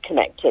aren't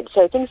connected,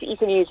 so things that you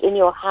can use in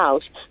your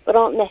house but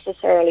aren't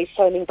necessarily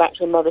phoning back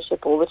to a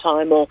mothership all the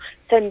time or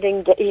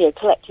sending,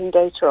 collecting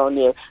data on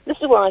you. This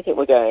is where I think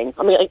we're going.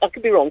 I mean, I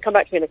could be wrong. Come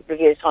back to me in a couple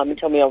of years' time and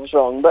tell me I was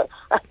wrong, but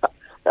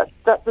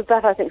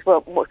that I think is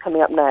what's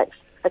coming up next.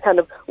 A kind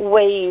of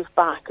wave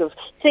back of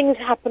things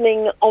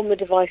happening on the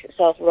device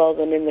itself rather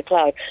than in the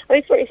cloud. I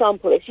mean, for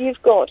example, if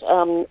you've got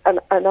an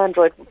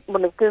Android,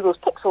 one of Google's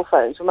Pixel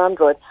phones from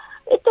Android,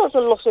 it does a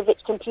lot of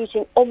its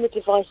computing on the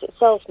device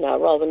itself now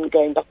rather than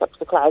going back up to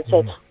the cloud.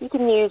 So you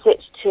can use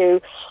it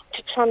to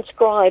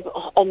transcribe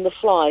on the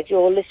fly. If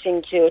you're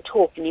listening to a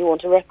talk and you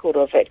want a record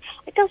of it,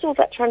 it does all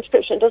that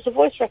transcription. It does the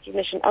voice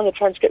recognition and the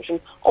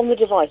transcription on the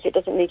device. It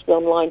doesn't need to be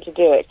online to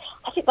do it.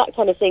 I think that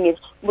kind of thing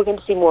we're going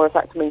to see more of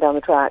that coming down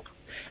the track.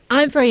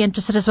 I'm very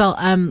interested as well.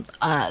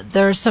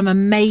 There are some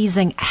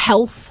amazing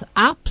health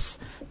apps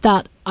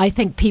that I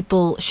think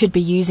people should be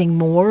using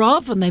more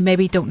of, and they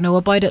maybe don't know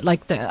about it.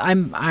 Like,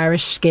 I'm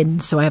Irish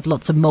skinned, so I have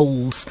lots of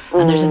moles,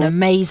 and there's an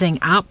amazing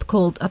app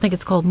called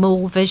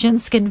Mole Vision,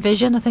 Skin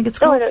Vision, I think it's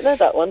called. Oh, I don't know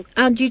that one.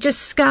 And you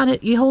just scan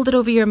it, you hold it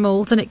over your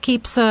moles, and it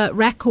keeps a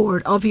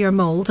record of your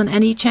moles and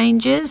any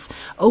changes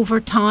over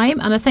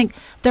time. And I think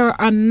there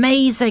are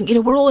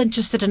amazing, we're all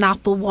interested in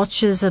Apple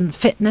Watches and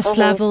fitness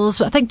levels,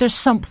 but I think there's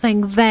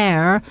something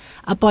there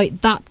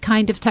about that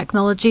kind of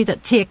technology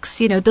that takes,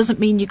 doesn't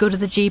mean you go to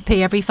the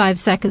GP every 5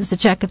 seconds to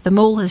check if the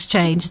mole has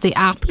changed. The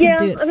app can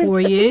do it for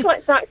you. Things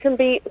like that can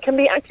be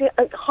actually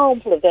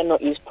harmful if they're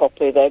not used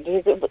properly, though.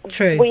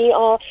 True.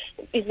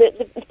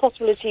 The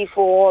possibility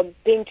for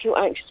being too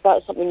anxious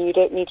about something you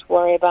don't need to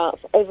worry about,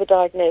 for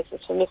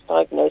overdiagnosis, for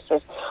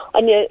misdiagnosis,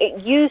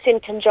 and used in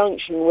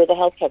conjunction with a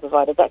healthcare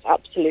provider, that's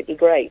absolutely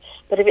great.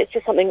 But if it's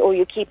just something,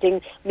 you're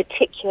keeping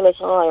meticulous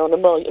eye on a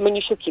mole, I mean,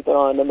 you should keep an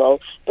eye on the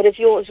mole, but if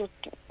you're sort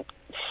of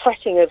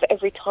fretting over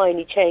every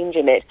tiny change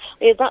in it,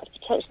 that's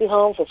potentially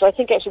harmful. So I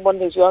think actually one of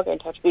the things we are going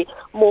to have to be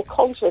more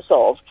conscious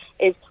of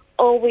is,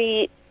 are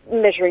we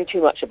measuring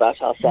too much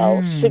about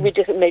ourselves? Should we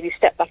just maybe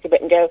step back a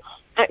bit and go,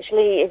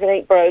 actually, if it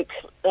ain't broke,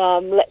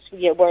 let's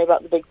worry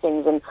about the big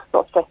things and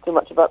not stress too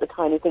much about the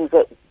tiny things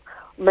that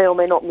may or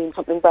may not mean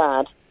something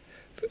bad?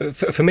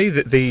 For me,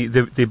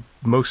 the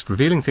most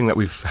revealing thing that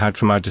we've had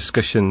from our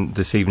discussion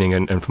this evening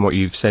and from what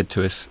you've said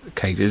to us,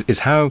 Kate, is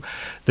how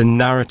the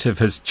narrative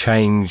has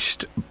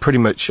changed pretty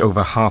much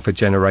over half a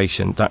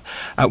generation. That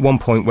at one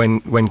point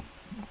when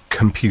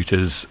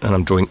computers, and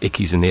I'm drawing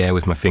ickies in the air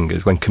with my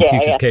fingers, when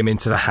computers came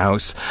into the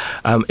house,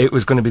 it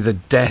was going to be the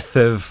death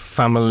of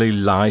family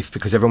life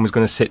because everyone was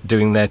going to sit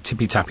doing their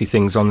tippy-tappy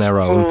things on their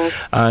own,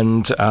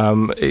 and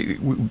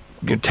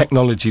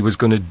technology was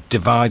going to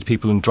divide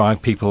people and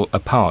drive people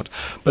apart.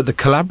 But the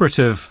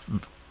collaborative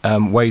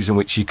ways in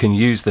which you can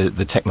use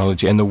the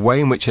technology and the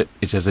way in which it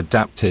has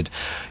adapted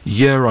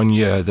year on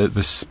year,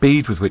 the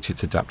speed with which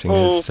it's adapting,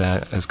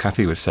 as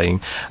Kathy was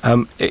saying,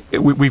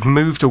 we've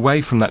moved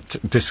away from that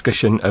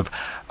discussion of,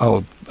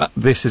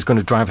 this is going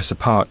to drive us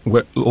apart.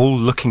 We're all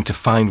looking to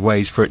find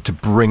ways for it to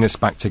bring us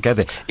back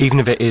together, even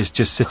if it is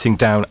just sitting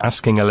down,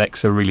 asking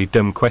Alexa really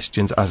dumb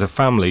questions as a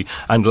family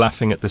and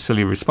laughing at the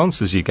silly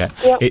responses you get.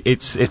 Yep.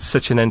 It's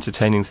such an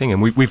entertaining thing,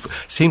 and we've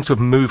seemed to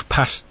have moved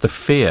past the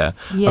fear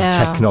of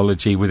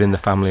technology within the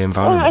family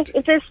environment.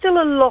 Well, there's still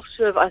a lot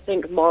of, I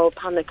think, moral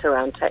panic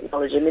around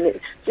technology. I mean,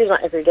 it seems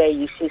like every day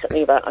you see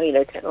something about,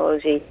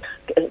 technology,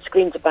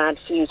 screens are bad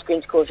for you,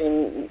 screens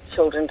causing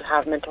children to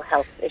have mental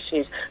health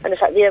issues, and in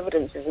fact the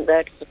evidence isn't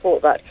there to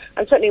support that.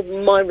 And certainly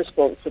my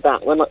response to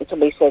that, when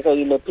somebody says,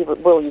 people,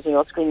 we're all using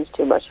our screens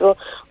too much, well,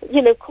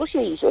 of course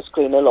you use your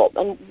screen a lot,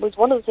 and was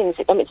one of the things,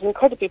 it's an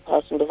incredibly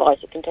personal device,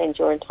 it contains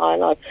your entire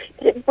life,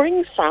 but it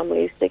brings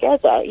families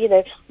together.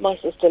 My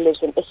sister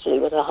lives in Italy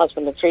with her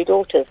husband and 3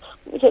 daughters.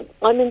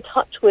 I'm in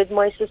touch with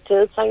my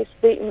sister thanks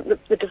to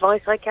the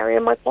device I carry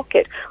in my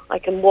pocket. I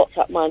can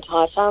WhatsApp my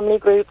entire family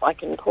group, I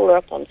can call her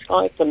up on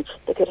Skype and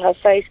look at her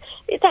face.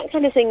 That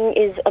kind of thing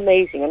is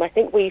amazing, and I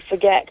think we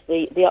forget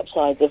the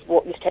upsides of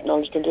what this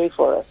technology can do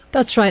for us.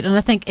 That's right, and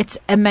I think it's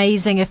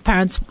amazing if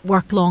parents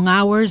work long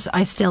hours.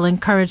 I still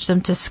encourage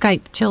them to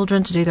Skype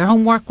children to do their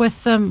homework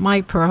with them.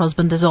 My poor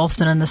husband is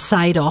often in the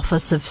side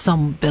office of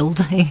some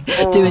building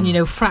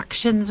doing,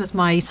 fractions with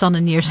my son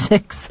in year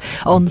 6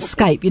 on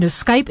Skype.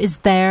 Skype is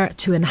there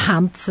to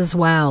enhance as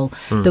well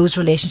those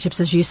relationships,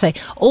 as you say.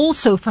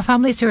 Also, for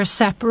families who are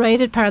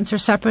separated, parents who are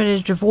separated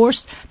or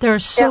divorced, there are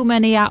so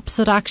many apps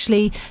that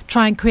actually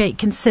try and create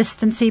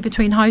consistency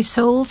between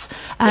households.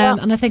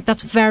 And I think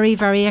that's very,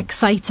 very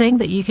exciting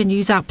that you can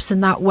use apps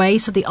in that way.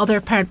 So the other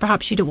parent,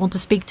 perhaps you don't want to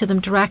speak to them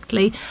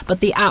directly, but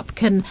the app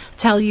can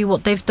tell you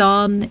what they've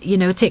done,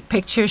 take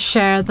pictures,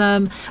 share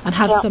them, and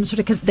have some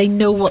sort of, they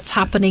know what's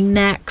happening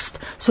next.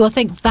 So I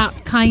think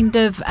that kind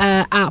of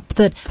app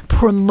that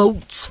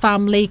promotes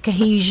family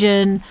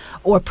cohesion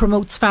or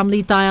promotes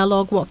family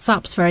dialogue,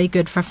 WhatsApp's very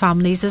good for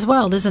families as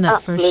well, isn't it?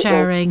 Absolutely. For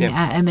sharing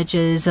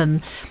images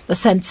and the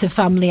sense of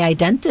family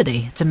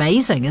identity. It's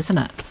amazing, isn't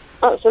it?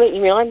 Absolutely.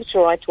 I mean, I'm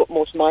sure I talk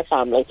more to my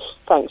family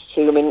thanks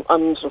to,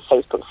 I'm sort of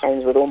Facebook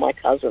friends with all my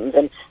cousins,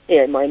 and,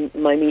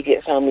 my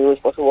immediate family was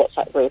what a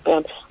WhatsApp group.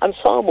 I'm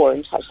far more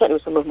in touch, certainly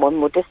with some of my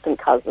more distant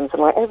cousins,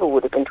 than I ever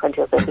would have been 20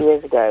 or 30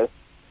 years ago.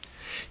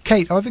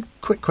 Kate, I have a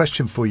quick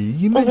question for you.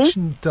 You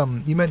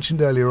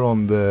mentioned earlier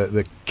on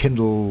the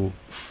Kindle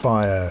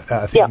Fire.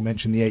 I think you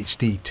mentioned the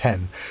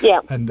HD10.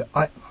 Yeah. And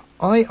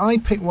I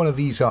picked one of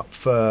these up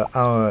for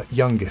our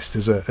youngest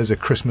as a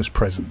Christmas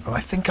present. I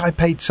think I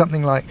paid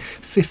something like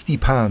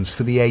 £50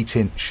 for the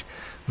 8-inch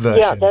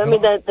version.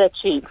 Yeah, they're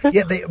cheap.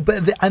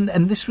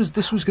 And this was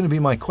going to be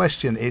my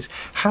question: is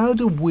how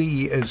do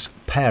we as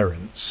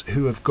parents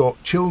who have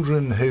got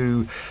children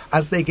who,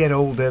 as they get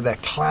older, they're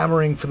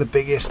clamouring for the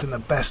biggest and the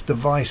best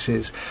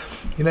devices.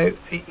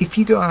 If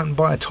you go out and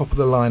buy a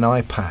top-of-the-line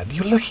iPad,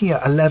 you're looking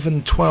at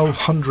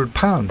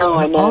 £1,100-1,200. Oh,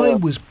 and I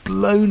was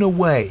blown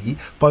away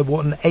by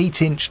what an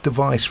 8-inch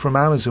device from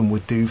Amazon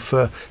would do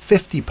for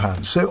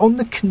 £50. So on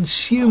the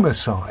consumer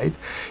side,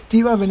 do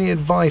you have any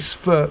advice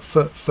for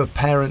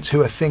parents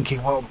who are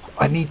thinking, well,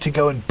 I need to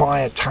go and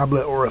buy a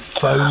tablet or a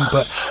phone,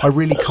 but I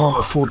really can't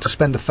afford to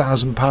spend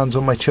 £1,000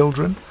 on my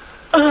children?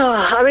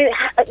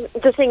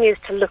 The thing is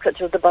to look at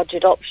the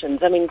budget options.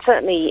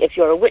 Certainly if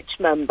you're a Which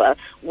member,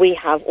 we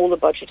have all the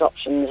budget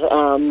options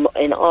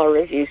in our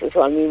reviews as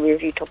well. We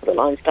review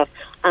top-of-the-line stuff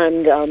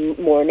and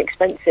more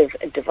inexpensive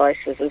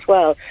devices as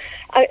well.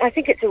 I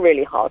think it's a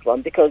really hard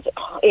one because,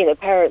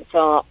 parents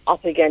are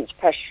up against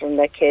pressure from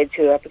their kids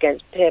who are up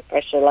against peer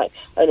pressure, like,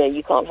 oh no,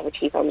 you can't have a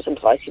cheap Amazon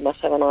device, you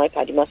must have an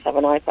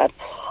iPad.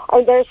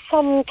 And there are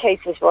some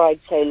cases where I'd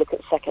say look at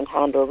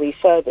second-hand or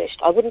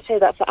refurbished. I wouldn't say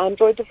that for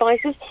Android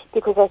devices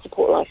because their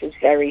support life is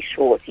very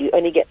short. You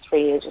only get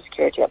 3 years of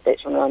security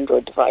updates on an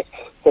Android device.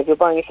 So if you're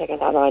buying a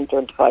second-hand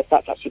Android device,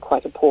 that's actually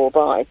quite a poor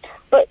buy.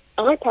 But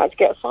iPads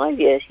get 5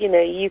 years.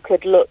 You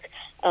could look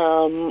at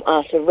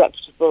a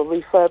reputable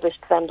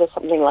refurbished vendor,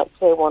 something like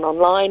Tier 1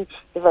 Online,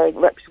 a very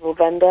reputable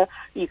vendor.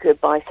 You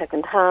could buy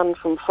second-hand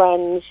from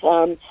friends.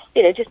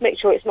 Just make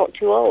sure it's not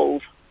too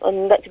old.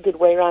 And that's a good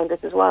way around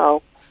it as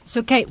well.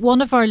 So, Kate,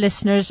 one of our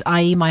listeners,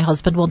 i.e. my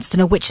husband, wants to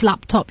know which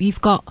laptop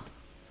you've got.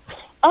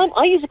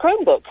 I use a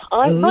Chromebook.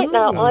 Right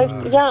now,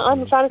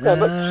 I'm a fan of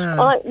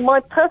Chromebook.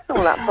 My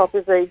personal laptop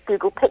is a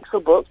Google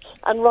Pixelbook,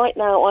 and right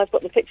now I've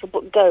got the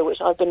Pixelbook Go,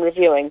 which I've been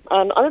reviewing.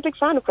 I'm a big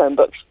fan of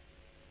Chromebooks.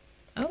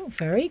 Oh,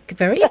 very,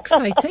 very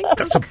exciting.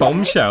 That's a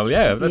bombshell,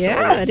 yeah. That's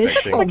it is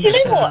a bombshell. But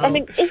you know what? I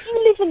mean, if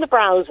you live in the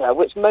browser,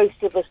 which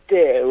most of us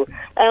do,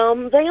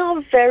 they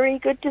are very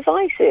good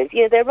devices.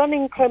 Yeah, they're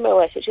running Chrome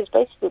OS, which is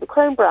basically the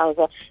Chrome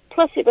browser,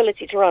 plus the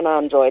ability to run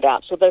Android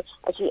apps, although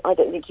actually I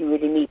don't think you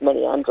really need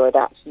many Android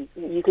apps.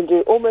 You can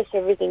do almost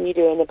everything you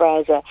do in the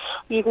browser.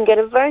 You can get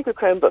a very good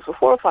Chromebook for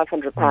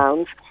 £400 or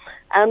 £500,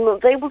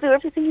 and they will do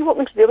everything you want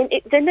them to do. I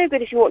mean, they're no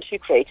good if you want to do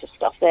creative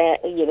stuff.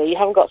 You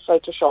haven't got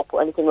Photoshop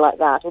or anything like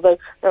that, although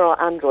there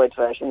are Android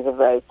versions of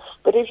those.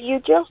 But if you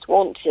just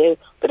want to,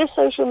 bit of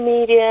social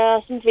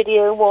media, some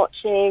video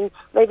watching,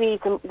 maybe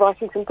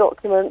writing some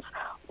documents,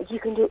 you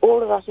can do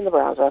all of that in the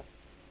browser.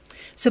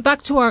 So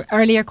back to our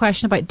earlier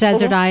question about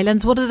desert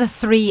islands, what are the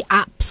 3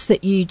 apps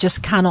that you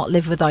just cannot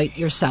live without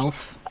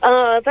yourself?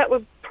 That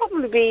would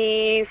probably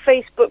be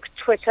Facebook,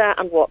 Twitter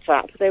and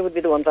WhatsApp. They would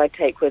be the ones I'd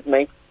take with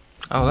me.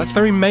 Oh, that's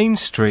very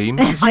mainstream.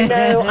 I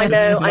know. I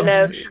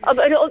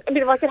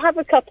mean, if I could have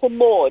a couple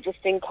more, just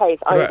in case,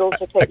 I would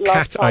also take a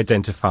cat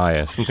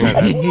identifier, something like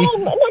that. Well,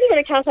 not even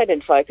a cat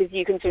identifier, because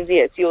you can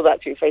see all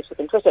that through Facebook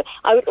and Twitter.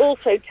 I would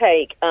also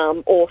take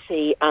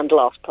Authy and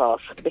LastPass,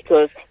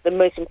 because the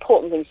most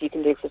important things you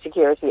can do for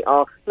security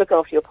are look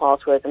after your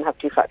passwords and have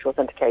two-factor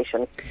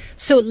authentication.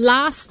 So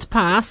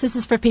LastPass, this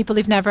is for people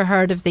who've never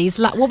heard of these.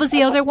 What was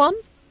the other one?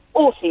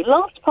 Authy.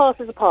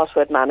 LastPass is a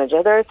password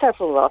manager. There are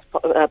several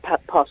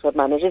password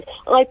managers.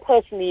 I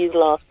personally use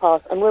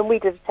LastPass, and when we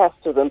did a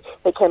test of them,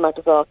 they came out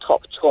as our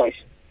top choice.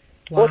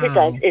 Wow. What it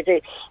does is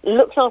it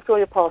looks after all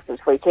your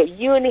passwords for you. So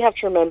you only have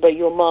to remember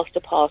your master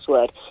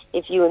password.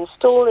 If you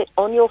install it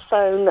on your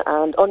phone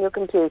and on your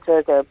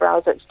computer, there are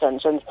browser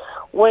extensions.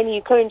 When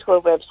you go into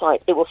a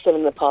website, it will fill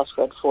in the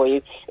password for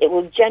you. It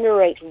will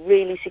generate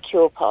really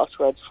secure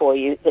passwords for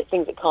you,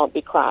 things that can't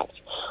be cracked.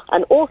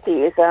 And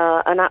Authy is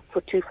an app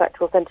for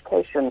two-factor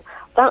authentication.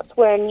 That's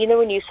when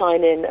you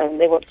sign in and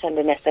they want to send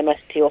an SMS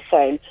to your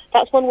phone.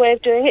 That's one way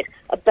of doing it.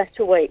 A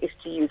better way is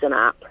to use an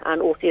app,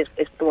 and Authy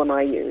is the one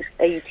I use,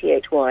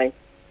 AUTHY.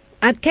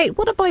 And Kate,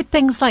 what about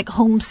things like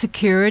home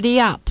security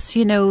apps?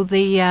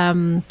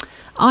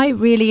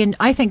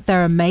 I think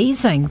they're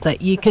amazing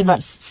that you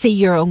can see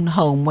your own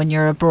home when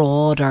you're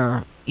abroad,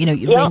 or ring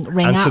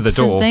Answer apps the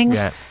door. and things.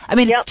 Yeah. I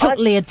mean, it's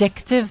totally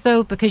addictive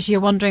though, because you're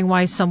wondering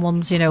why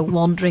someone's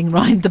wandering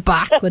round the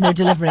back when they're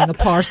delivering a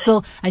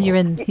parcel, and you're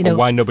in or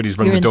why nobody's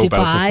rung the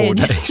doorbell for 4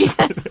 days.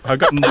 I've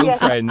got no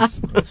friends.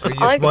 That's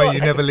why you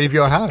never leave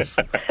your house.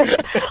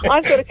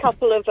 I've got a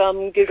couple of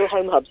Google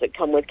Home Hubs that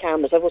come with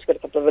cameras. I've also got a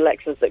couple of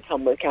Alexas that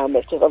come with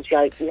cameras, because obviously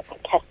I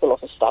test a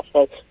lot of stuff,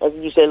 so there's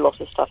usually a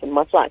lot of stuff in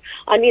my flat.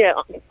 And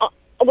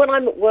when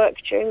I'm at work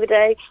during the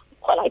day,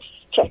 I like to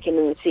check in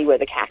and see where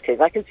the cat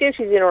is. I can see if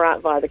she's in or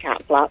out via the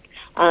cat flap,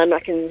 and I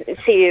can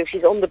see if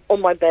she's on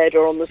my bed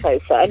or on the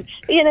sofa. And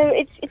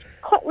it's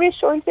quite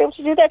reassuring to be able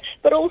to do that.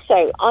 But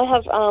also, I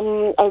have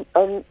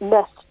a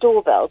Nest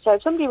doorbell, so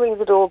if somebody rings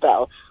the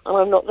doorbell and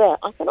I'm not there,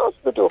 I can answer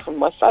the door from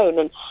my phone,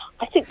 and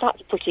I think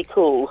that's pretty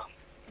cool.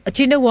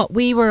 Do you know what?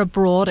 We were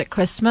abroad at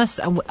Christmas,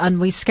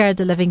 and we scared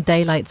the living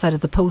daylights out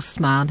of the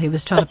postman who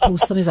was trying to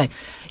post something. He's like,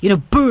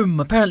 boom!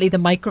 Apparently the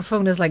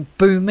microphone is like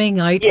booming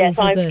out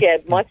over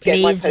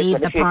please leave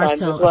the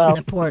parcel on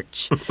the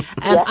porch.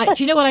 Do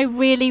you know what? I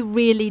really,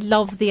 really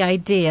love the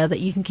idea that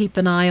you can keep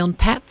an eye on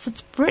pets.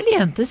 It's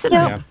brilliant, isn't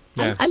it?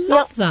 Yeah. I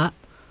love that.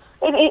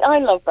 I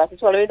love that as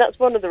well. I mean, that's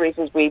one of the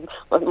reasons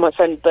my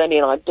friend Bernie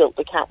and I built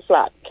the cat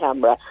flat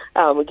camera.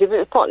 It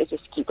was partly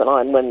just to keep an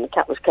eye on when the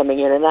cat was coming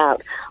in and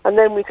out, and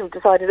then we sort of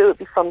decided it would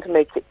be fun to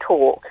make it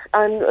talk.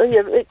 And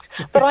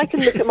but I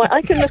can look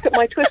at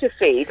my Twitter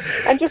feed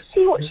and just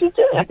see what she's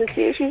doing. I can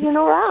see if she's in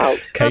or out.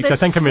 Kate, I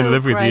think I'm in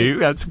love with you.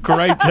 That's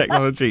great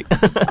technology.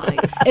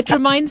 It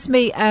reminds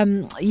me,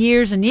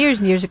 years and years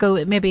and years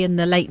ago, maybe in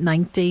the late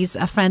 90s,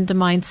 a friend of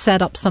mine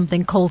set up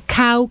something called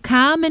Cow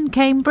Cam in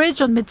Cambridge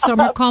on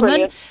Midsummer Common.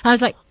 And I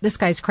was like, this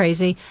guy's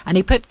crazy. And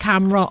he put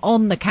camera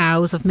on the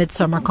cows of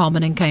Midsummer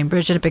Common in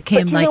Cambridge, and it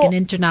became like an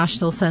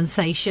international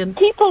sensation.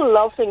 People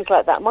love things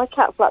like that. My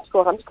cat flap's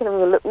got, I'm just going to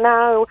have a look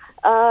now.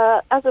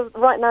 As of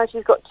right now,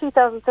 she's got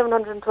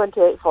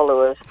 2,728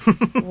 followers.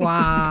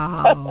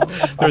 Wow.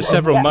 There are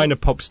several minor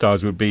pop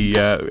stars would kill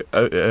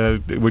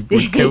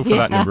for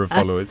that number of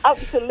followers.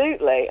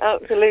 Absolutely.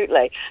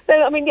 So,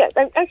 I mean,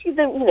 actually,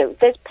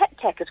 there's pet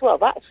tech as well.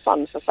 That's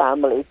fun for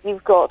families.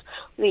 You've got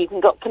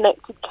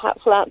connected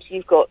cat flaps,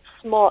 you've got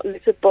smart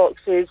litter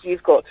boxes,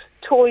 you've got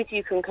toys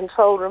you can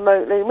control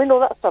remotely. I mean,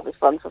 all that stuff is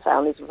fun for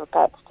families and for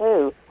pets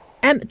too.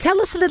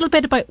 Tell us a little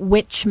bit about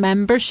Which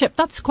membership.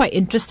 That's quite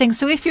interesting.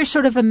 So if you're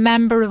sort of a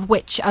member of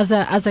Which as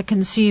a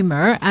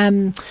consumer,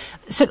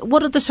 so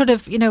what are the sort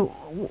of,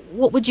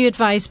 what would you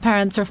advise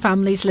parents or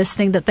families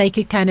listening that they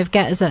could kind of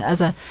get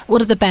as a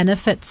what are the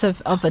benefits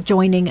of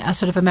joining a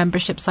sort of a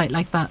membership site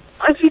like that?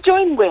 If you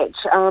join which,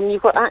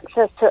 you've got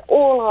access to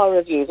all our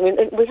reviews. I mean,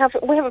 we have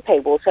a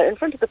paywall, so in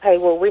front of the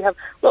paywall we have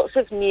lots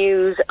of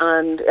news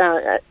and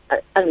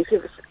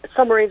sort of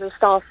summaries of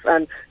stuff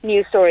and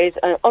news stories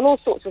on all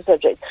sorts of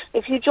subjects.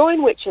 If you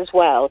join which as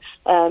well,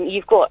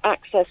 you've got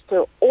access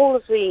to all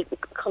of the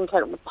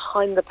content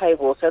behind the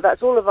paywall. So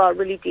that's all of our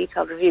really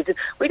detailed reviews. And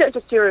we don't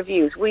just do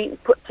reviews. We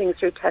put things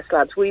through test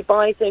labs. We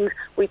buy things,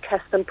 we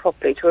test them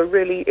properly to a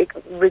really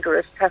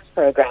rigorous test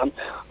program.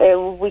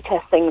 We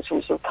test things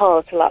from sort of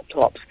cars to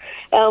laptops.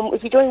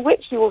 If you join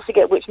Which, you also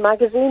get Which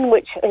magazine,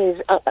 which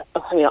is,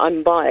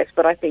 I'm biased,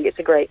 but I think it's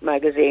a great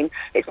magazine.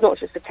 It's not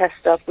just the test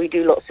stuff. We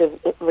do lots of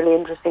really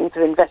interesting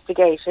sort of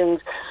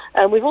investigations.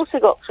 We've also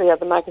got 3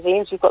 other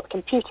magazines. We've got the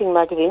Computing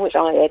magazine, which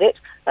I edit.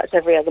 That's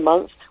every other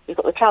month. We've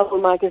got the Travel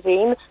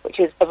magazine, which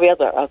is every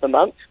other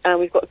month. And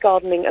we've got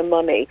Gardening and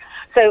Money.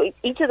 So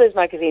each of those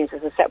magazines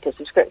is a separate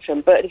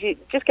subscription. But if you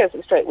just go for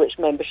the straight Which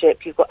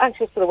membership, you've got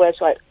access to the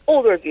website,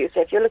 all the reviews.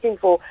 So if you're looking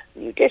for a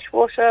new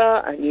dishwasher,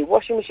 a new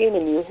washing machine, a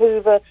new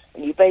Hoover, a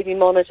new baby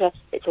monitor,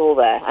 it's all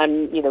there.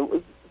 And,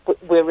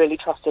 we're really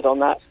trusted on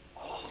that.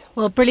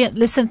 Well, brilliant.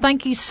 Listen,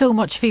 thank you so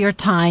much for your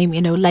time,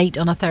 late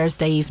on a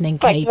Thursday evening,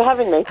 Kate. Thank you for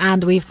having me.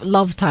 And we've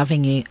loved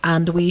having you.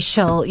 And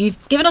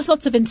you've given us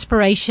lots of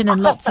inspiration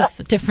in lots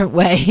of different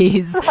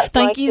ways.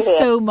 Thank you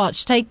so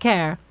much. Take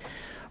care.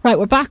 Right,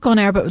 we're back on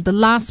air, but with the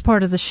last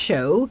part of the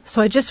show.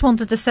 So I just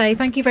wanted to say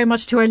thank you very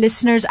much to our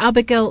listeners,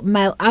 Abigail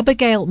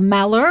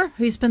Meller,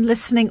 who's been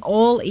listening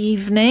all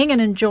evening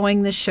and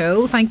enjoying the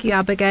show. Thank you,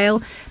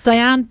 Abigail.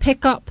 Diane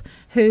Pickup,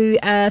 who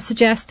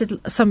suggested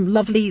some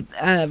lovely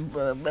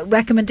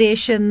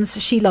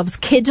recommendations. She loves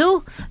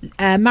Kiddle.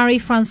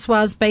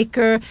 Marie-Françoise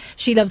Baker,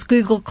 she loves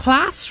Google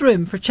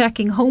Classroom for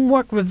checking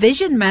homework,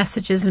 revision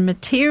messages and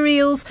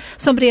materials.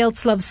 Somebody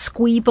else loves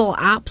Squeeble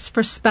apps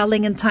for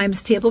spelling and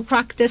times table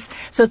practice.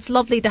 So it's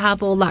lovely to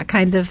have all that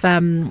kind of,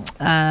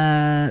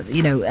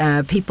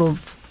 people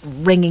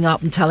ringing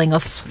up and telling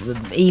us,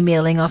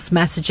 emailing us,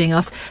 messaging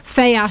us.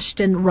 Faye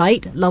Ashton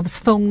Wright loves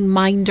phone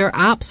minder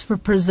apps for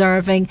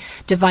preserving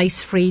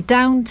device-free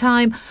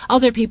downtime.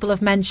 Other people have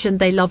mentioned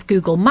they love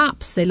Google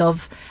Maps. They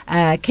love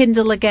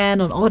Kindle again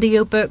on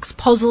audiobooks,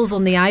 puzzles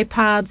on the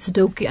iPad,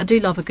 Sudoku. I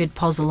do love a good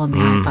puzzle on the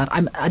iPad.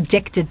 I'm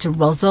addicted to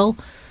Ruzzle.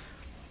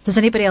 Does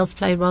anybody else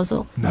play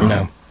Ruzzle?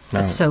 No.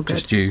 It's so good.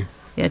 Just you.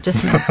 Yeah,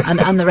 just me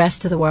and the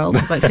rest of the world,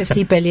 about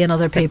 50 billion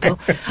other people.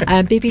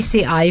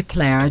 BBC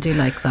iPlayer, I do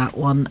like that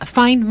one.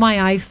 Find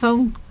My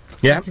iPhone.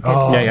 Yeah. That's a good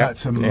one.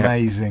 That's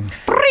amazing.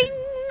 Bring!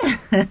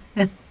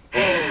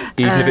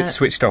 Even if it's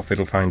switched off,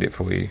 it'll find it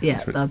for you.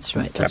 Yeah, that's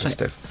right. That's right.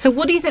 Stuff. So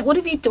what do you think? What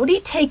are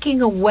you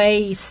taking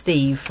away,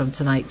 Steve, from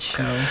tonight's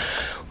show?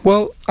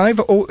 Well,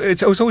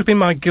 it's always been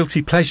my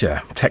guilty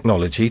pleasure,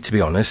 technology, to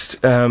be honest.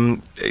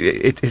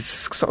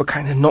 It's sort of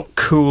kind of not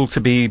cool to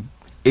be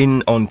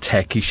in on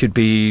tech. You should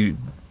be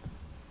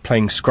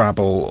playing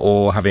Scrabble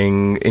or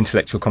having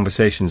intellectual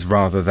conversations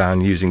rather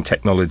than using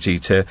technology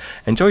to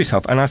enjoy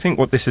yourself. And I think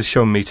what this has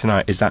shown me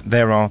tonight is that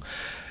there are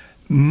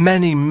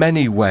many,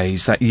 many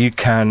ways that you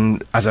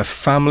can, as a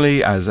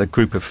family, as a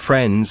group of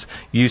friends,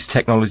 use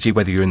technology,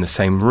 whether you're in the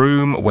same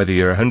room, whether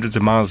you're hundreds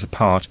of miles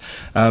apart,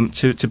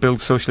 to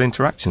build social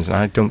interactions. And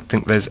I don't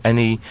think there's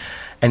any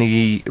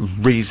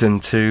reason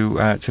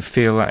to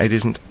feel that it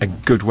isn't a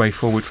good way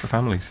forward for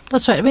families.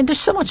 That's right. I mean, there's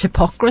so much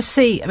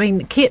hypocrisy. I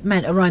mean, Kate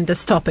around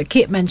this topic.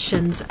 Kate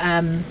mentioned,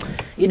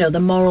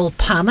 the moral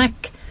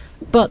panic.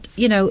 But,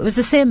 it was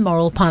the same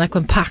moral panic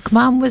when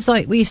Pac-Man was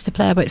out. We used to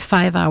play about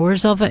 5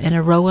 hours of it in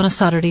a row on a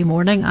Saturday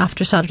morning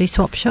after Saturday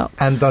Swap Shop.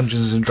 And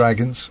Dungeons and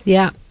Dragons.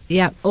 Yeah,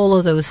 all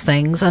of those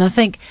things. And I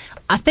think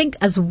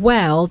as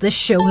well, this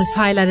show has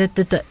highlighted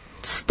that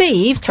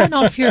Steve, turn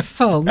off your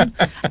phone,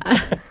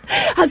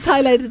 has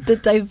highlighted the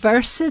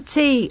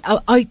diversity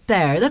out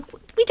there. Like,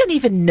 we don't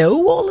even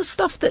know all the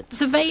stuff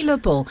that's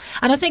available.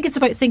 And I think it's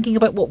about thinking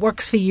about what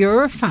works for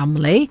your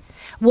family,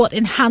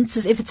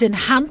 if it's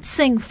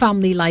enhancing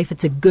family life,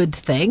 it's a good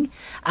thing.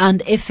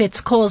 And if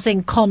it's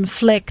causing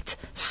conflict,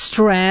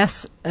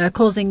 stress,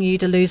 causing you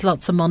to lose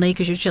lots of money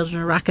because your children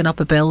are racking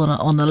up a bill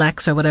on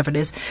Alexa or whatever it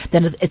is,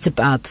 then it's a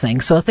bad thing.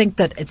 So I think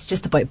that it's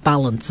just about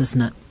balance,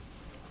 isn't it?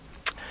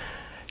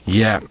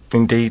 Yeah,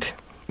 indeed.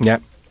 Yeah.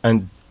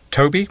 And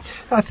Toby?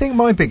 I think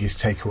my biggest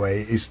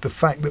takeaway is the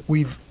fact that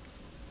we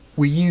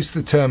use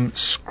the term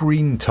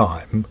screen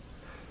time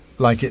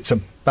like it's a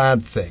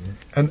bad thing.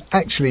 And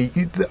actually,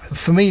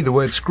 for me, the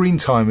word screen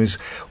time is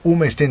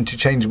almost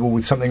interchangeable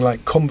with something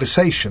like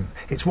conversation.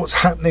 It's what's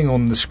happening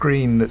on the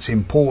screen that's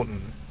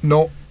important,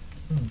 not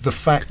the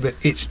fact that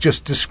it's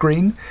just a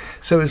screen.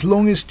 So as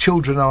long as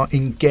children are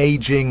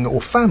engaging, or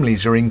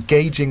families are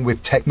engaging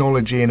with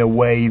technology in a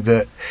way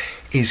that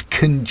is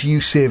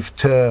conducive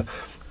to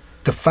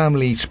the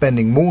family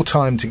spending more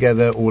time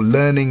together or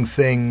learning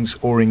things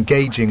or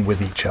engaging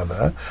with each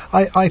other,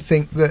 I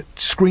think that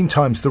screen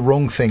time's the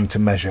wrong thing to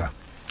measure.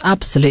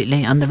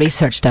 Absolutely, and the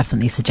research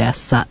definitely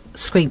suggests that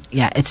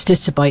it's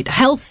just about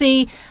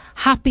healthy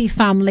happy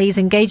families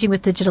engaging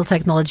with digital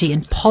technology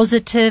in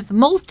positive,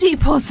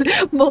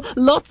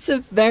 lots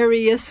of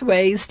various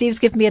ways. Steve's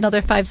given me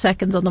another 5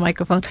 seconds on the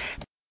microphone.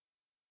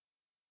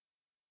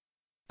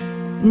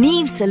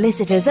 Neves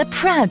Solicitors are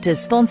proud to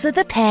sponsor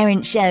The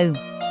Parent Show.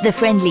 The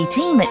friendly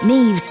team at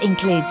Neves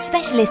includes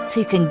specialists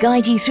who can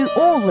guide you through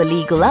all the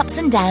legal ups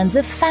and downs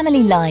of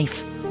family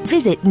life.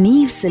 Visit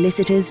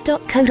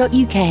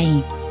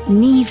nevesolicitors.co.uk.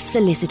 Neves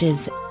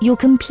Solicitors, your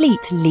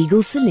complete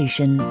legal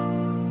solution.